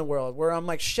good in the world, where I'm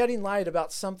like shedding light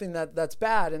about something that's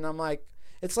bad. And I'm like,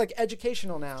 it's like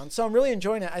educational now. And so I'm really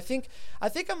enjoying it. I think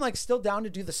I'm like still down to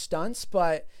do the stunts,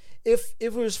 but if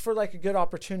it was for like a good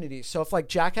opportunity. So if like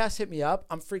Jackass hit me up,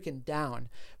 I'm freaking down.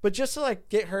 But just to like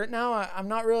get hurt now, I'm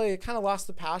not really, kind of lost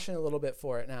the passion a little bit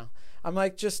for it now. I'm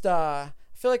like just I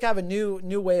feel like I have a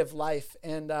new way of life,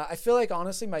 and I feel like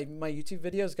honestly my YouTube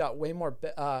videos got way more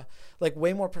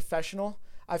way more professional.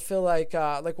 I feel like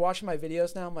watching my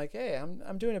videos now, I'm like, hey,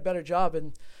 I'm doing a better job.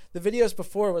 And the videos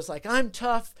before was like, I'm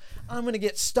tough, I'm gonna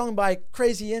get stung by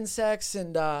crazy insects,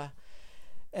 and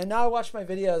now I watch my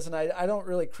videos and I don't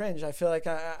really cringe. I feel like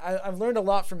I've learned a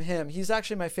lot from him. He's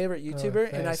actually my favorite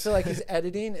YouTuber, and I feel like his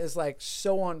editing is like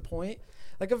so on point.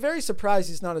 Like, I'm very surprised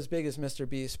he's not as big as Mr.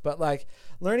 Beast, but like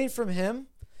learning from him,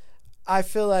 I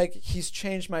feel like he's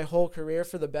changed my whole career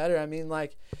for the better. I mean,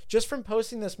 like, just from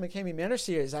posting this McKAMEY Manor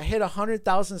series, I hit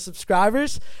 100,000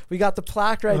 subscribers. We got the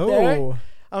plaque right there.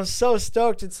 I'm so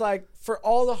stoked. It's like, for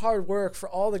all the hard work, for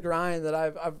all the grind that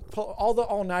I've put, all the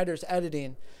all-nighters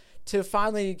editing, to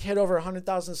finally hit over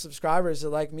 100,000 subscribers, it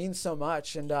like means so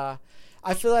much. And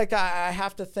I feel like I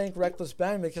have to thank Reckless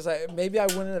Ben, because maybe I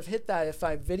wouldn't have hit that if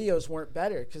my videos weren't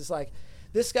better. Because like,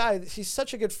 this guy, he's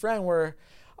such a good friend, where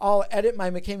I'll edit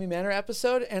my McKAMEY Manor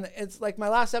episode, and it's like, my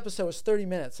last episode was 30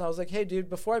 minutes. I was like, hey dude,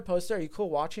 before I post it, are you cool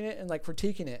watching it and like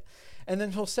critiquing it? And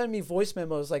then he'll send me voice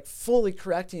memos like fully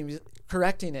correcting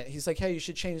it. He's like, hey, you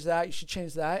should change that, you should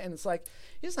change that. And it's like,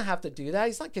 he doesn't have to do that.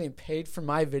 He's not getting paid for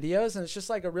my videos, and it's just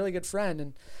like a really good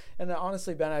friend. And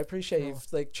honestly, Ben, I appreciate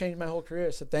you've like changed my whole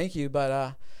career, so thank you.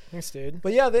 But thanks, dude.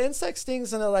 But yeah, the insect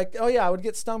stings, and like, oh yeah, I would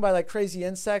get stung by like crazy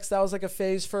insects. That was like a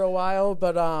phase for a while.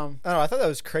 But I don't know, I thought that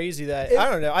was crazy. I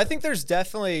don't know. I think there's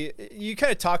definitely, you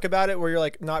kind of talk about it where you're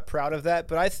like not proud of that,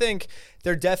 but I think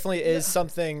there definitely is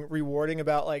something rewarding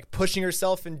about like pushing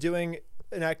yourself and doing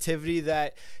an activity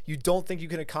that you don't think you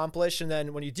can accomplish, and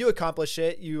then when you do accomplish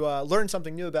it, you learn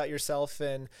something new about yourself.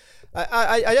 And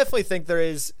I definitely think there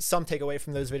is some takeaway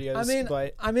from those videos.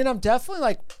 I mean, I'm definitely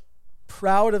like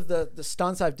proud of the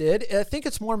stunts I've did. I think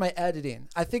it's more my editing.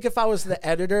 I think if I was the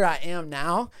editor I am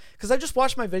now, because I just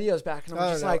watch my videos back and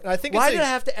I'm just like, why did I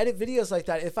have to edit videos like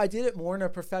that? If I did it more in a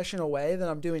professional way than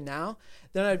I'm doing now,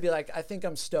 then I'd be like, I think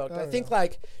I'm stoked. I think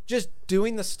like just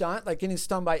doing the stunt, like getting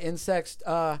stung by insects,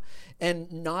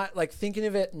 and not like thinking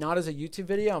of it not as a YouTube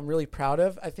video, I'm really proud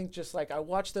of. I think just like I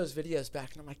watch those videos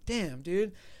back and I'm like, damn,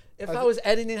 dude, if I was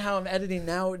editing how I'm editing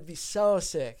now, it would be so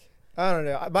sick. I don't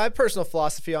know. My personal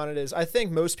philosophy on it is, I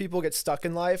think most people get stuck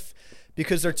in life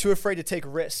because they're too afraid to take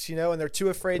risks, you know, and they're too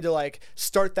afraid to like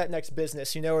start that next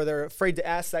business, you know, or they're afraid to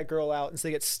ask that girl out, and so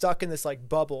they get stuck in this like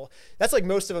bubble. That's like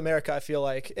most of America, I feel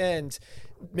like. And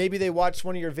maybe they watch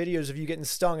one of your videos of you getting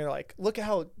stung and they're like, look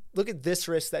at this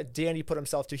risk that Danny put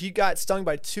himself to. He got stung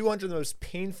by 200 of the most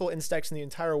painful insects in the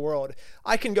entire world.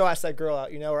 I can go ask that girl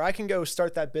out, you know, or I can go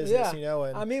start that business, you know.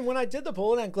 And I mean, when I did the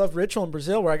bullet ant glove ritual in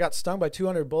Brazil, where I got stung by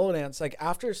 200 bullet ants, like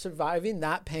after surviving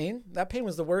that pain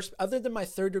was the worst, other than my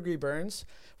 3rd-degree burns,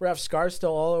 where I have scars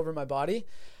still all over my body.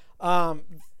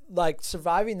 Like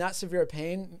surviving that severe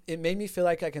pain, it made me feel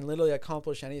like I can literally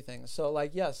accomplish anything. So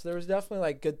like, yes, there was definitely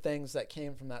like good things that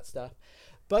came from that stuff.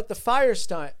 But the fire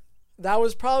stunt, that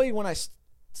was probably when I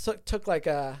took like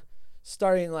a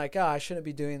starting like, I shouldn't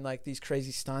be doing like these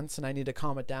crazy stunts and I need to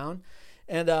calm it down.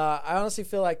 And I honestly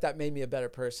feel like that made me a better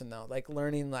person though. Like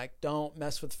learning like, don't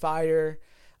mess with fire.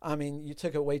 I mean, you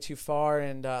took it way too far,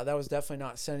 and that was definitely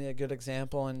not setting a good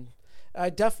example. And I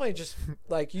definitely just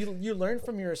like you learn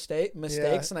from your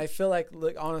mistakes, and I feel like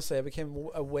honestly I became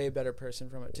a way better person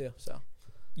from it too. So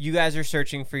you guys are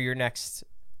searching for your next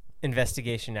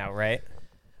investigation now, right?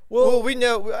 Well, we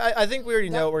know. I think we already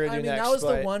know what we're gonna do next. That was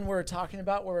the one we're talking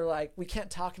about where we're like, we can't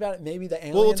talk about it. Maybe the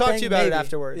alien. We'll talk to you about it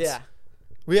afterwards. Yeah,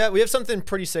 we have something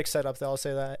pretty sick set up though. I'll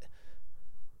say that.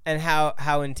 And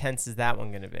how intense is that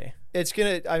one gonna be? It's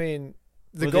gonna. I mean,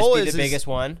 the goal is the biggest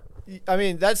one. I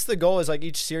mean, that's the goal, is like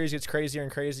each series gets crazier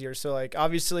and crazier. So like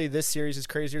obviously this series is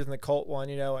crazier than the cult one,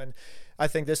 you know, and I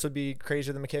think this would be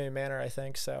crazier than McKAMEY Manor, I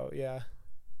think. So yeah.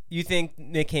 You think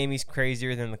McKAMEY's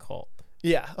crazier than the cult?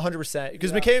 Yeah, 100%.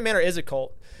 Because McKAMEY Manor is a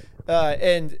cult.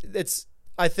 And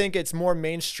I think it's more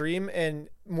mainstream, and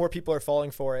more people are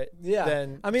falling for it. Yeah.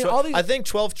 I mean, all these. I think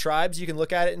 12 tribes, you can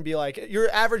look at it and be like, your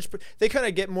average, they kind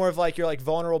of get more of like your like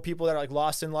vulnerable people that are like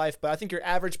lost in life. But I think your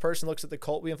average person looks at the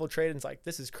cult we infiltrated and is like,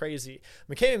 this is crazy.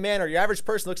 McKAMEY Manor, your average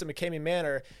person looks at McKAMEY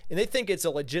Manor and they think it's a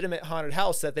legitimate haunted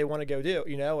house that they want to go do,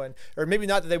 you know, and or maybe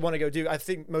not that they want to go do. I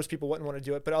think most people wouldn't want to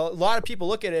do it, but a lot of people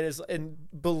look at it and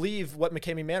believe what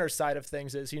McKAMEY Manor's side of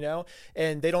things is, you know,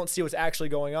 and they don't see what's actually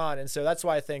going on. And so that's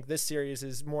why I think this series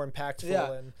is more impactful.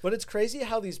 Yeah, but it's crazy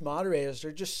how these moderators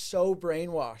are just so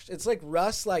brainwashed. It's like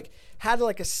Russ like had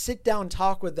like a sit down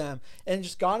talk with them and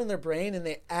just got in their brain and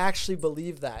they actually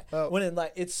believe that. When it,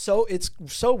 like it's so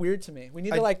weird to me. We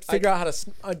need to like figure out how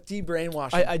to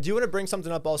de-brainwash them. I do want to bring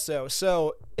something up also.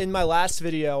 So in my last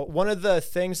video, one of the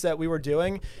things that we were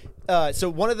doing, so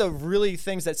one of the really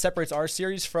things that separates our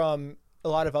series from a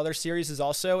lot of other series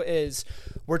is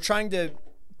we're trying to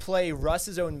play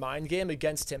Russ's own mind game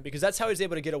against him, because that's how he's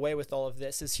able to get away with all of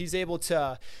this, is he's able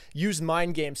to use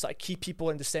mind games to like keep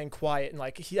people into staying quiet, and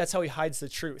like that's how he hides the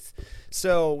truth.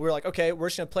 So we're like, okay, we're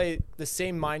just gonna play the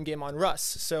same mind game on Russ.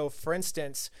 So for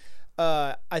instance,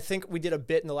 I think we did a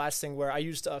bit in the last thing where I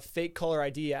used a fake caller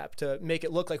ID app to make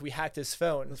it look like we hacked his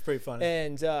phone. That's pretty funny.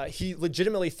 And he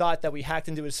legitimately thought that we hacked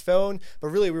into his phone, but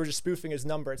really we were just spoofing his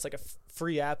number. It's like a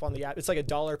free app on the app. It's like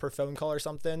 $1 per phone call or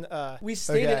something. We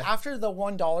stated after the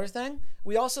 $1 thing,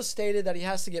 we also stated that he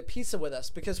has to get pizza with us,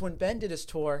 because when Ben did his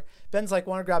tour, Ben's like,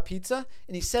 want to grab pizza?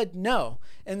 And he said no.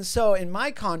 And so in my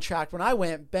contract, when I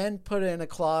went, Ben put in a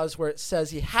clause where it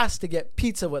says he has to get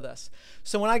pizza with us.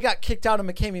 So when I got kicked out of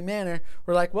McKAMEY Manor,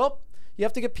 we're like, well, you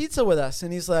have to get pizza with us.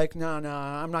 And he's like, no,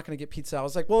 I'm not going to get pizza. I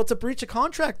was like, well, it's a breach of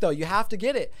contract, though. You have to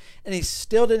get it. And he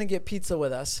still didn't get pizza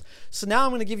with us. So now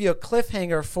I'm going to give you a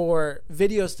cliffhanger for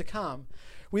videos to come.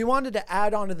 We wanted to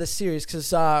add on to the series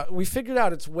because we figured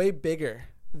out it's way bigger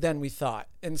than we thought.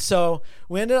 And so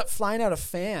we ended up flying out a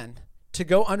fan to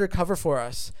go undercover for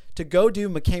us, to go do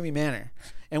McKAMEY Manor.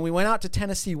 And we went out to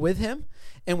Tennessee with him,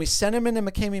 and we sent him into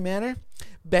McKAMEY Manor.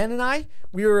 Ben and I,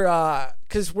 we were,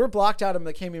 because we're blocked out of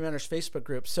McKAMEY Manor's Facebook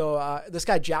group. So this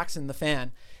guy, Jackson, the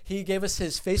fan, he gave us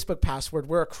his Facebook password.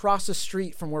 We're across the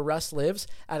street from where Russ lives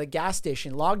at a gas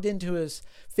station, logged into his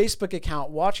Facebook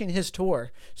account, watching his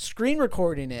tour, screen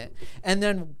recording it. And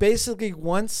then basically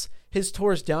once his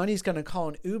tour's done, he's going to call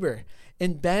an Uber.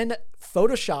 And Ben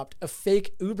photoshopped a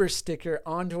fake Uber sticker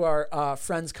onto our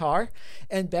friend's car.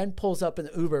 And Ben pulls up an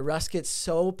Uber. Russ gets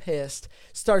so pissed,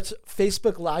 starts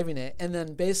Facebook Living it. And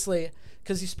then basically,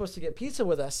 because he's supposed to get pizza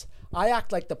with us, I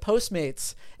act like the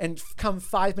Postmates, and come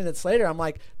 5 minutes later, I'm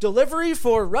like, delivery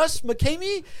for Russ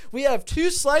McKAMEY. We have 2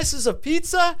 slices of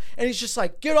pizza. And he's just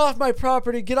like, get off my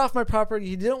property, get off my property.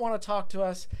 He didn't want to talk to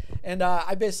us. And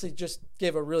I basically just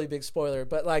gave a really big spoiler.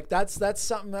 But like, that's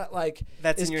something that like.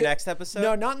 That's in your next episode?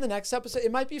 No, not in the next episode.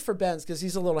 It might be for Ben's because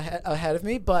he's a little ahead of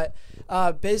me. But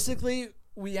basically,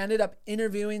 we ended up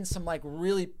interviewing some like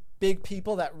really big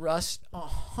people that Russ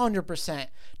 100%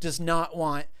 does not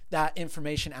want that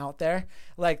information out there.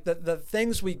 Like the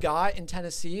things we got in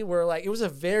Tennessee were like, it was a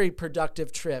very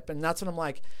productive trip. And that's when I'm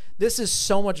like, this is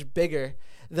so much bigger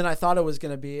than I thought it was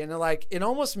going to be. And like, it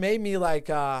almost made me like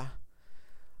cry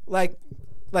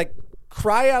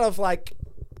out of like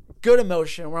good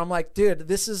emotion, where I'm like, dude,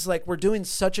 this is like, we're doing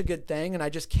such a good thing. And I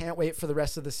just can't wait for the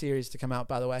rest of the series to come out,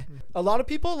 by the way. A lot of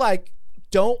people like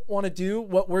don't want to do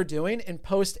what we're doing and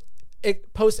post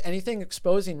anything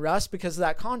exposing Russ because of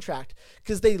that contract,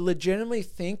 because they legitimately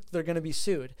think they're going to be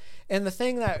sued. And the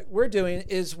thing that we're doing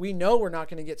is we know we're not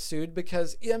going to get sued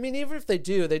because, I mean, even if they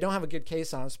do, they don't have a good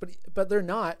case on us, but they're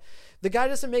not. The guy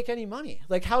doesn't make any money.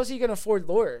 Like, how is he going to afford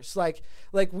lawyers? Like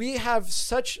we have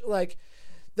such like,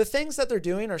 the things that they're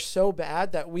doing are so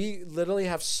bad that we literally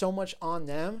have so much on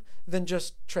them than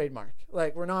just trademark.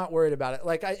 Like, we're not worried about it.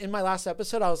 Like in my last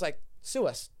episode, I was like, sue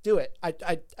us, do it.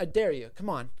 I dare you. Come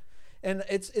on. And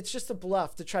it's just a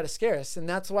bluff to try to scare us. And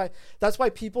that's why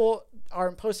people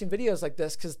aren't posting videos like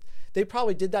this, because they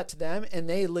probably did that to them and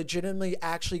they legitimately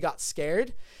actually got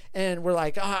scared and were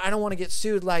like, oh, I don't want to get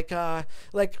sued. No,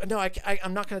 I'm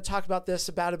not going to talk about this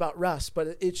about Russ,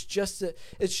 but it's just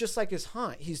like his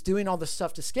haunt. He's doing all this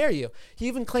stuff to scare you. He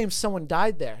even claims someone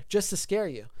died there just to scare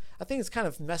you. I think it's kind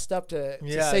of messed up to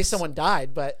say someone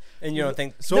died, but and you don't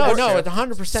think so? No,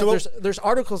 100%. There's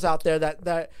articles out there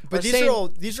that. But these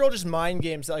are all just mind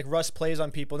games that like Russ plays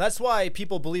on people. And that's why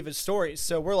people believe his stories.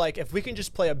 So we're like, if we can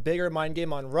just play a bigger mind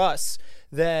game on Russ,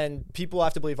 then people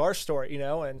have to believe our story, you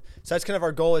know. And so that's kind of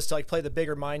our goal, is to like play the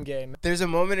bigger mind game. There's a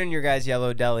moment in your guys'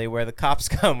 yellow deli where the cops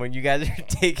come when you guys are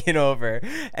taking over,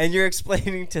 and you're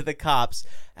explaining to the cops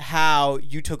how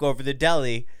you took over the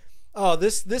deli. Oh,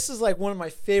 this is like one of my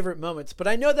favorite moments. But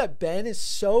I know that Ben is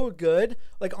so good,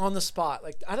 like on the spot.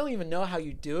 Like I don't even know how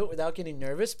you do it without getting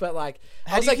nervous. But like,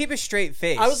 how do you keep a straight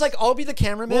face? I was like, I'll be the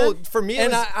cameraman. Well, for me,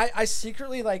 and I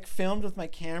secretly like filmed with my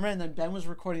camera, and then Ben was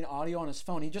recording audio on his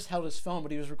phone. He just held his phone,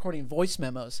 but he was recording voice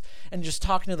memos and just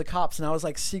talking to the cops. And I was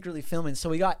like secretly filming, so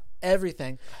we got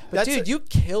everything. But dude, you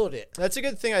killed it. That's a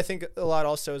good thing. I think a lot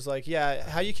also is like, yeah,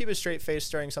 how you keep a straight face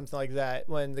during something like that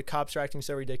when the cops are acting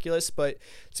so ridiculous. But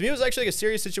to me, it was actually like a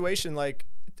serious situation. Like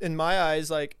in my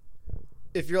eyes, like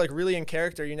if you're like really in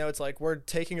character, you know, it's like we're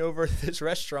taking over this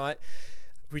restaurant.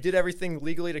 We did everything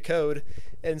legally to code,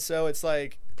 and so it's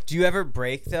like. Do you ever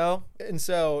break though? And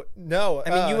so no. I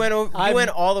mean, you went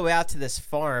all the way out to this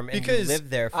farm and you lived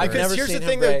there. I've never seen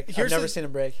him break. I've never seen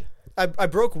him break. I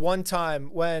broke one time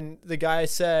when the guy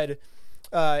said,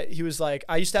 he was like,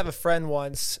 I used to have a friend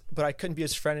once, but I couldn't be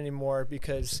his friend anymore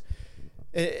because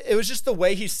it was just the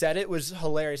way he said it was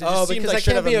hilarious. It just seemed like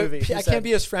shit of a movie. I can't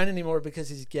be his friend anymore because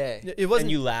he's gay. It wasn't.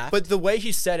 And you laughed? But the way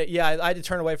he said it, yeah, I had to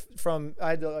turn away from.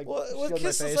 I had to like. Well, shield my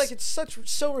Kiss face. is like it's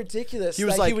so ridiculous. He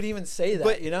was that like, he would even say that.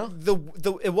 But you know,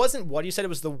 it wasn't what he said. It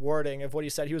was the wording of what he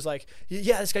said. He was like,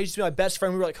 yeah, this guy used to be my best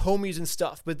friend. We were like homies and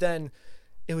stuff. But then.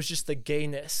 It was just the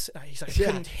gayness. He's like, I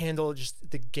couldn't handle just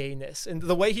the gayness. And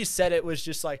the way he said it was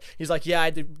just like, he's like, yeah, I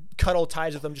had to cut all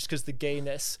ties with him just because the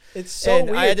gayness. It's so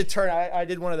weird. I had to turn, I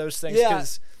did one of those things. Yeah.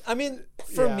 I mean,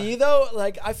 for me though,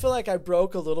 like, I feel like I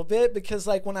broke a little bit because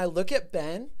like when I look at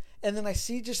Ben and then I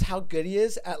see just how good he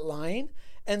is at lying.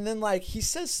 And then like he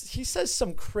says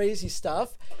some crazy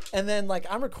stuff, and then like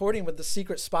I'm recording with the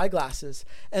secret spy glasses,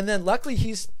 and then luckily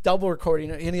he's double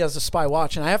recording and he has a spy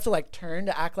watch, and I have to like turn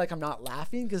to act like I'm not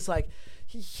laughing because like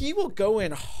he will go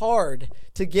in hard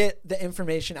to get the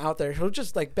information out there. He'll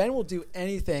just like Ben will do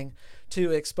anything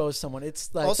to expose someone. It's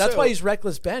like also, that's why he's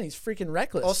reckless Ben. He's freaking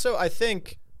reckless. Also, I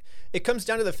think it comes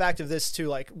down to the fact of this too.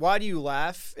 Like, why do you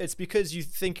laugh? It's because you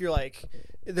think you're like.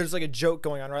 There's like a joke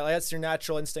going on, right? Like that's your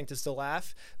natural instinct is to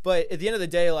laugh. But at the end of the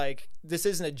day, like this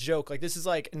isn't a joke. Like this is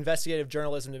like investigative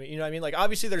journalism to me. You know what I mean? Like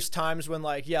obviously there's times when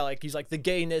like, yeah, like he's like the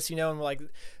gayness, you know, and we're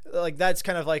like that's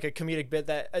kind of like a comedic bit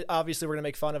that obviously we're gonna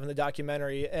make fun of in the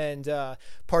documentary. And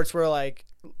parts where like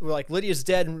we're like Lydia's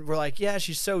dead, and we're like, yeah,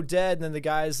 she's so dead. And then the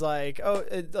guy's like, oh,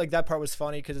 like that part was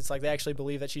funny because it's like they actually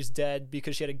believe that she's dead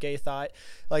because she had a gay thought.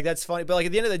 Like that's funny. But like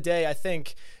at the end of the day, I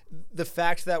think the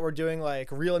fact that we're doing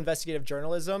like real investigative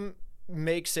journalism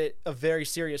makes it a very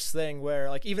serious thing where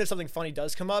like even if something funny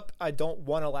does come up, I don't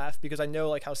want to laugh because I know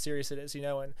like how serious it is, you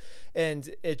know, and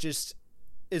it just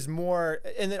is more.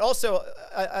 And then also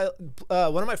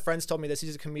one of my friends told me this.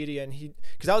 He's a comedian.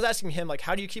 Because I was asking him like,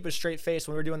 how do you keep a straight face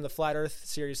when we were doing the Flat Earth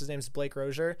series? His name's Blake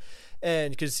Rozier,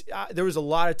 and because there was a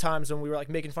lot of times when we were like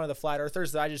making fun of the flat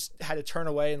earthers that I just had to turn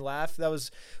away and laugh. That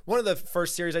was one of the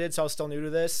first series I did, so I was still new to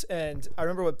this. And I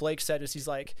remember what Blake said is he's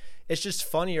like, it's just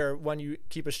funnier when you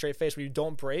keep a straight face, when you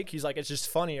don't break. He's like, it's just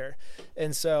funnier.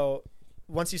 And so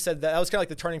once he said that was kind of like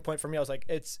the turning point for me. I was like,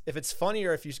 if it's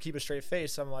funnier if you keep a straight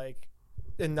face, I'm like,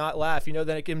 and not laugh, you know,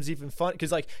 then it becomes even fun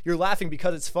because like you're laughing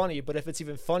because it's funny. But if it's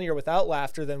even funnier without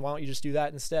laughter, then why don't you just do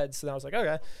that instead? So then I was like, okay.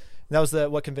 And that was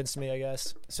what convinced me, I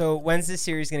guess. So when's this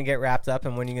series going to get wrapped up,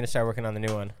 and when are you going to start working on the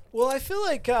new one? Well, I feel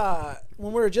like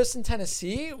when we were just in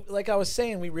Tennessee, like I was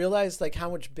saying, we realized like how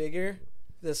much bigger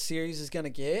this series is going to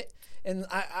get, and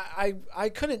I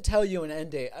couldn't tell you an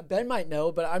end date. Ben might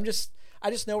know, but I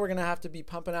just know we're going to have to be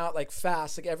pumping out like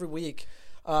fast, like every week.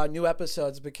 New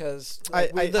episodes because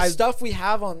like, the stuff we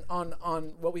have on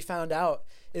what we found out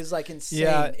is like insane.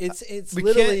 Yeah, it's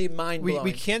literally mind blowing.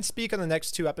 We can't speak on the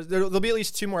next two episodes. There'll be at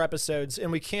least 2 more episodes,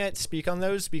 and we can't speak on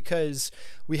those because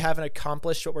we haven't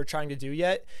accomplished what we're trying to do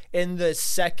yet. And the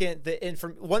second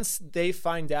once they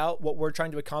find out what we're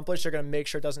trying to accomplish, they're gonna make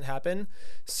sure it doesn't happen.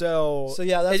 So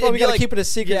yeah, that's why we gotta keep it a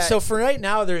secret. Yeah, so for right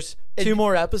now, there's 2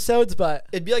 more episodes, but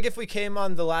it'd be like if we came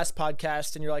on the last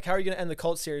podcast and you're like, how are you going to end the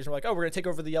cult series? And we're like, oh, we're going to take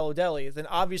over the Yellow Deli. Then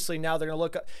obviously now they're going to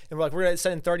look up and we're like, we're going to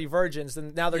send in 30 virgins.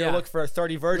 Then now they're going to look for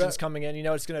 30 virgins coming in. You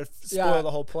know, it's going to spoil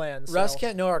the whole plan. So. Russ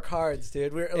can't know our cards,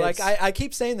 dude. We're like, I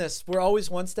keep saying this. We're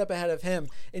always one step ahead of him.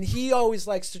 And he always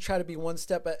likes to try to be one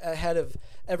step ahead of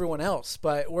everyone else.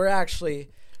 But we're actually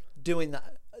doing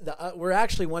that. We're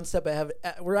actually one step ahead.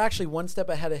 We're actually one step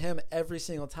ahead of him every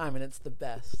single time, and it's the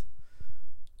best.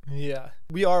 Yeah,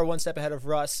 we are one step ahead of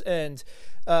Russ, and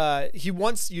he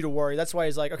wants you to worry. That's why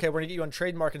he's like, okay, we're gonna get you on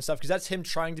trademark and stuff, because that's him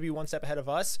trying to be one step ahead of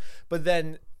us. But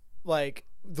then, like,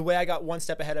 the way I got one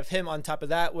step ahead of him on top of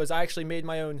that was I actually made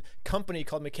my own company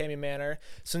called McKAMEY MANOR.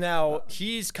 So now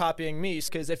he's copying me,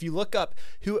 because if you look up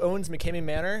who owns McKAMEY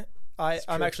MANOR,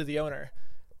 I'm actually the owner.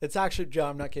 It's actually, Joe,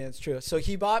 I'm not kidding, it's true. So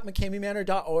he bought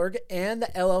McKAMEYManor.org and the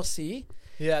LLC.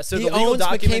 Yeah, so he the legal owns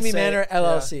documents McKAMEY say- Manor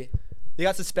LLC. Yeah. He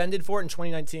got suspended for it in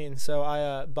 2019, so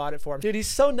I bought it for him. Dude, he's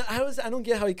so. I don't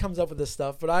get how he comes up with this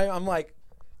stuff, but I'm like,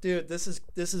 dude, this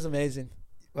is amazing.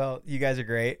 Well, you guys are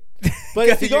great. But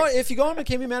if you go on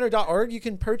McKAMEYManor.org, you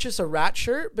can purchase a rat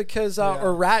shirt because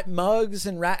or rat mugs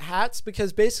and rat hats,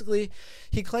 because basically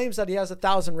he claims that he has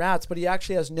 1,000 rats, but he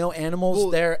actually has no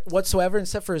animals there whatsoever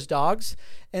except for his dogs.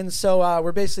 And so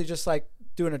we're basically just like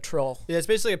doing a troll. Yeah, it's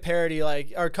basically a parody.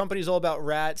 Like, our company's all about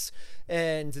rats,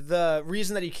 and the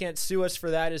reason that he can't sue us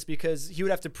for that is because he would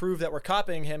have to prove that we're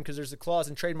copying him, because there's a clause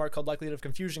in trademark called likelihood of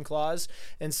confusion clause.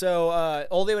 And so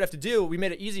all they would have to do, we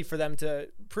made it easy for them to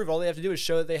prove. All they have to do is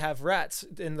show that they have rats,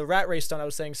 and the rat race stunt I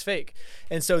was saying is fake.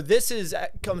 And so this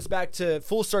comes back to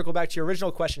full circle back to your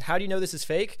original question. How do you know this is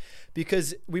fake?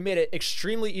 Because we made it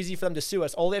extremely easy for them to sue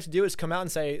us. All they have to do is come out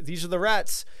and say, these are the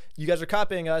rats, you guys are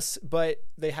copying us, but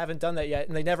they haven't done that yet,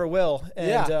 and they never will.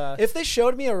 And if they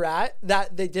showed me a rat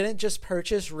that they didn't just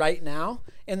purchase right now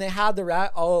and they had the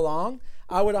rat all along,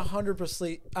 I would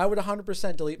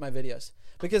 100% delete my videos,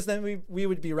 because then we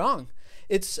would be wrong.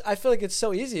 I feel like it's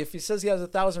so easy. If he says he has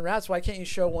 1,000 rats, why can't you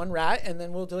show one rat and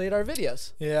then we'll delete our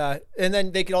videos? Yeah, and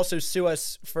then they could also sue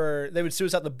us they would sue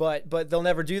us out the butt, but they'll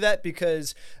never do that,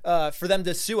 because for them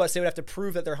to sue us, they would have to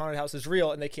prove that their haunted house is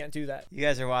real, and they can't do that. You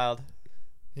guys are wild.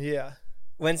 Yeah.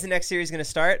 When's the next series going to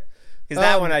start? Because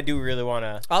that one I do really want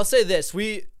to. I'll say this: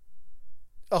 100%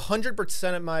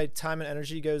 of my time and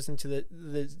energy goes into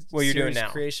the what you're doing series now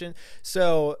creation.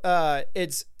 So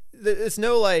it's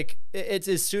no like it's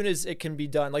as soon as it can be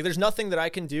done. Like, there's nothing that I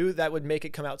can do that would make it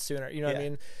come out sooner. You know what I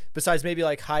mean? Besides maybe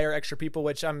like hire extra people,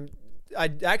 which I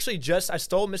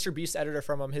stole Mr. Beast's editor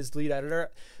from him, his lead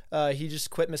editor. He just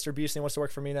quit Mr. Beast and he wants to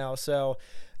work for me now. So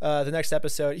the next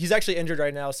episode, he's actually injured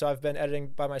right now, so I've been editing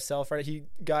by myself. Right, he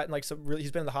got in like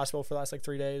he's been in the hospital for the last like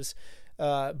 3 days,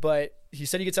 but he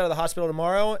said he gets out of the hospital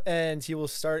tomorrow and he will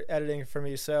start editing for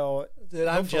me. So dude,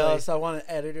 I'm jealous. I want an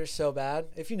editor so bad.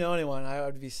 If you know anyone, I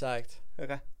would be psyched.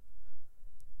 Okay.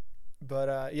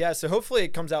 But yeah, so hopefully it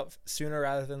comes out sooner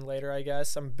rather than later, I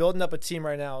guess. I'm building up a team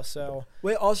right now, so.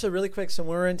 Wait, also really quick, so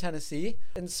we're in Tennessee,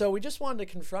 and so we just wanted to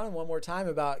confront him one more time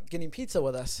about getting pizza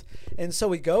with us. And so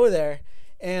we go there,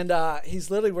 and he's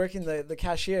literally working the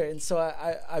cashier. And so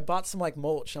I bought some like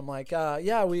mulch. I'm like,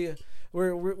 yeah,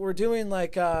 we're doing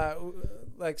like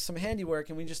some handiwork,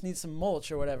 and we just need some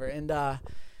mulch or whatever.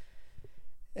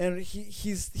 And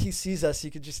he sees us.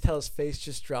 You could just tell his face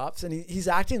just drops, and he's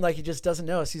acting like he just doesn't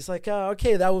know us. He's like,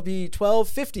 okay, that will be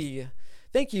 $12.50.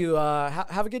 Thank you.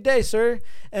 Have a good day, sir.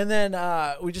 And then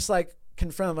we just like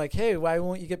confront him, like, hey, why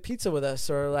won't you get pizza with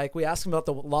us? Or like we ask him about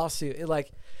the lawsuit.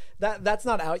 That's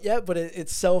not out yet, but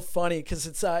it's so funny because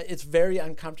it's very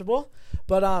uncomfortable.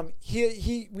 But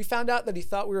we found out that he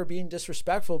thought we were being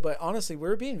disrespectful, but honestly, we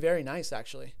were being very nice.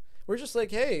 Actually, we're just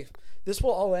like, hey, this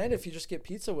will all end if you just get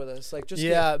pizza with us. Like, just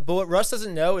but what Russ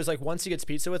doesn't know is like once he gets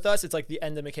pizza with us, it's like the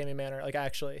end of McKAMEY Manor. Like,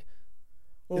 actually.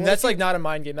 Well, and that's like not a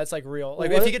mind game. That's like real. Like,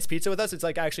 if he gets pizza with us, it's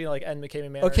like actually like end McKAMEY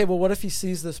Manor. Okay, well, what if he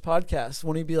sees this podcast?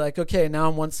 Won't he be like, okay, now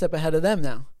I'm one step ahead of them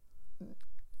now?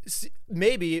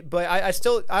 Maybe, but I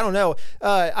don't know.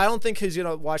 I don't think he's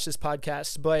gonna watch this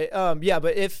podcast. But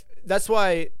but if that's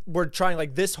why we're trying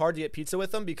like this hard to get pizza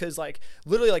with him, because like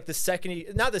literally like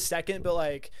not the second, but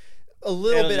like a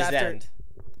little bit after. End.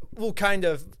 Well, kind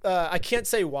of. I can't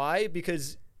say why,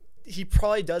 because he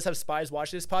probably does have spies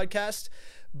watching this podcast,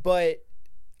 but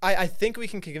I think we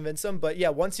can convince him. But yeah,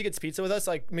 once he gets pizza with us,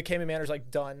 like McKAMEY Manor's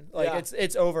like done. Like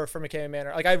it's over for McKAMEY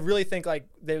Manor. Like I really think like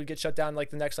they would get shut down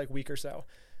like the next like week or so.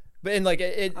 But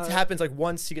it happens like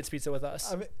once he gets pizza with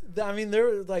us. I mean, there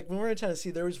were like when we were in Tennessee,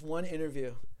 there was one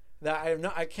interview that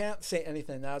I can't say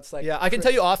anything. Now it's like I can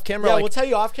tell you off camera. Yeah, like, we'll tell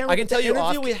you off camera. I can tell you the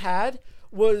interview we had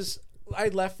was I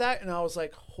left that and I was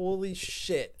like, holy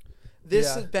shit.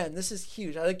 This is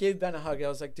huge. I gave Ben a hug. I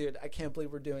was like, dude, I can't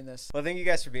believe we're doing this. Well, thank you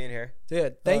guys for being here.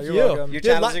 Thank you. Welcome. Your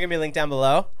channels are going to be linked down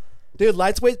below. Dude,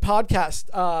 Lightweight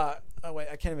Podcast. Oh wait,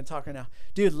 I can't even talk right now.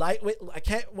 Dude, Lightweight, I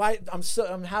can't, why,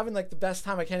 I'm having like the best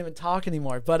time. I can't even talk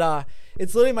anymore. But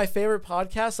it's literally my favorite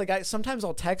podcast. Like sometimes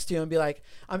I'll text you and be like,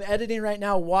 I'm editing right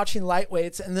now, watching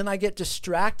Lightweights, and then I get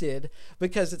distracted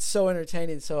because it's so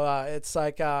entertaining. So it's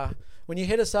like, when you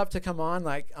hit us up to come on,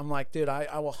 like I'm like, dude,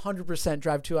 I will 100%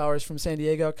 drive 2 hours from San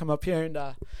Diego, come up here, and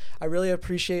I really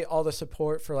appreciate all the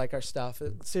support for like our stuff.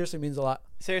 It seriously means a lot.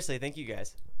 Seriously, thank you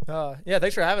guys. Yeah,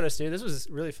 thanks for having us, dude. This was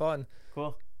really fun.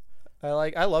 Cool.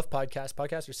 I love podcasts.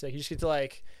 Podcasts are sick. You just get to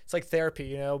like, it's like therapy,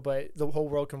 you know, but the whole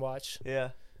world can watch. Yeah.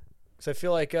 So I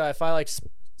feel like if I like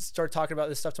start talking about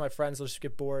this stuff to my friends, they'll just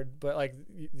get bored. But like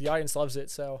the audience loves it,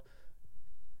 so.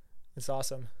 It's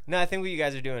awesome. No, I think what you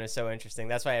guys are doing is so interesting.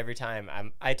 That's why every time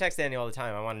I text Danny all the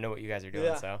time. I want to know what you guys are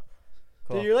doing. So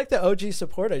cool. Dude, you're like the OG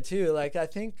supporter too. Like I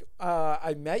think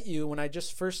I met you when I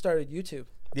just first started YouTube.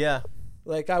 Yeah.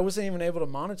 Like I wasn't even able to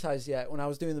monetize yet when I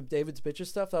was doing the David's Bitches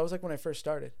stuff. That was like when I first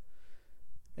started.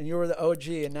 And you were the OG,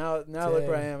 and now look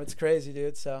where I am. It's crazy,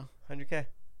 dude. So 100K.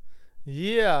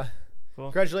 Yeah. Cool.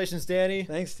 Congratulations, Danny.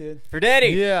 Thanks, dude. For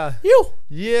Danny. Yeah. You.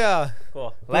 Yeah.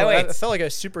 Cool. Lightweights. Lightweights. I felt like a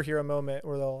superhero moment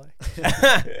where they're all like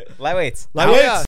Lightweights. Lightweights. Yeah.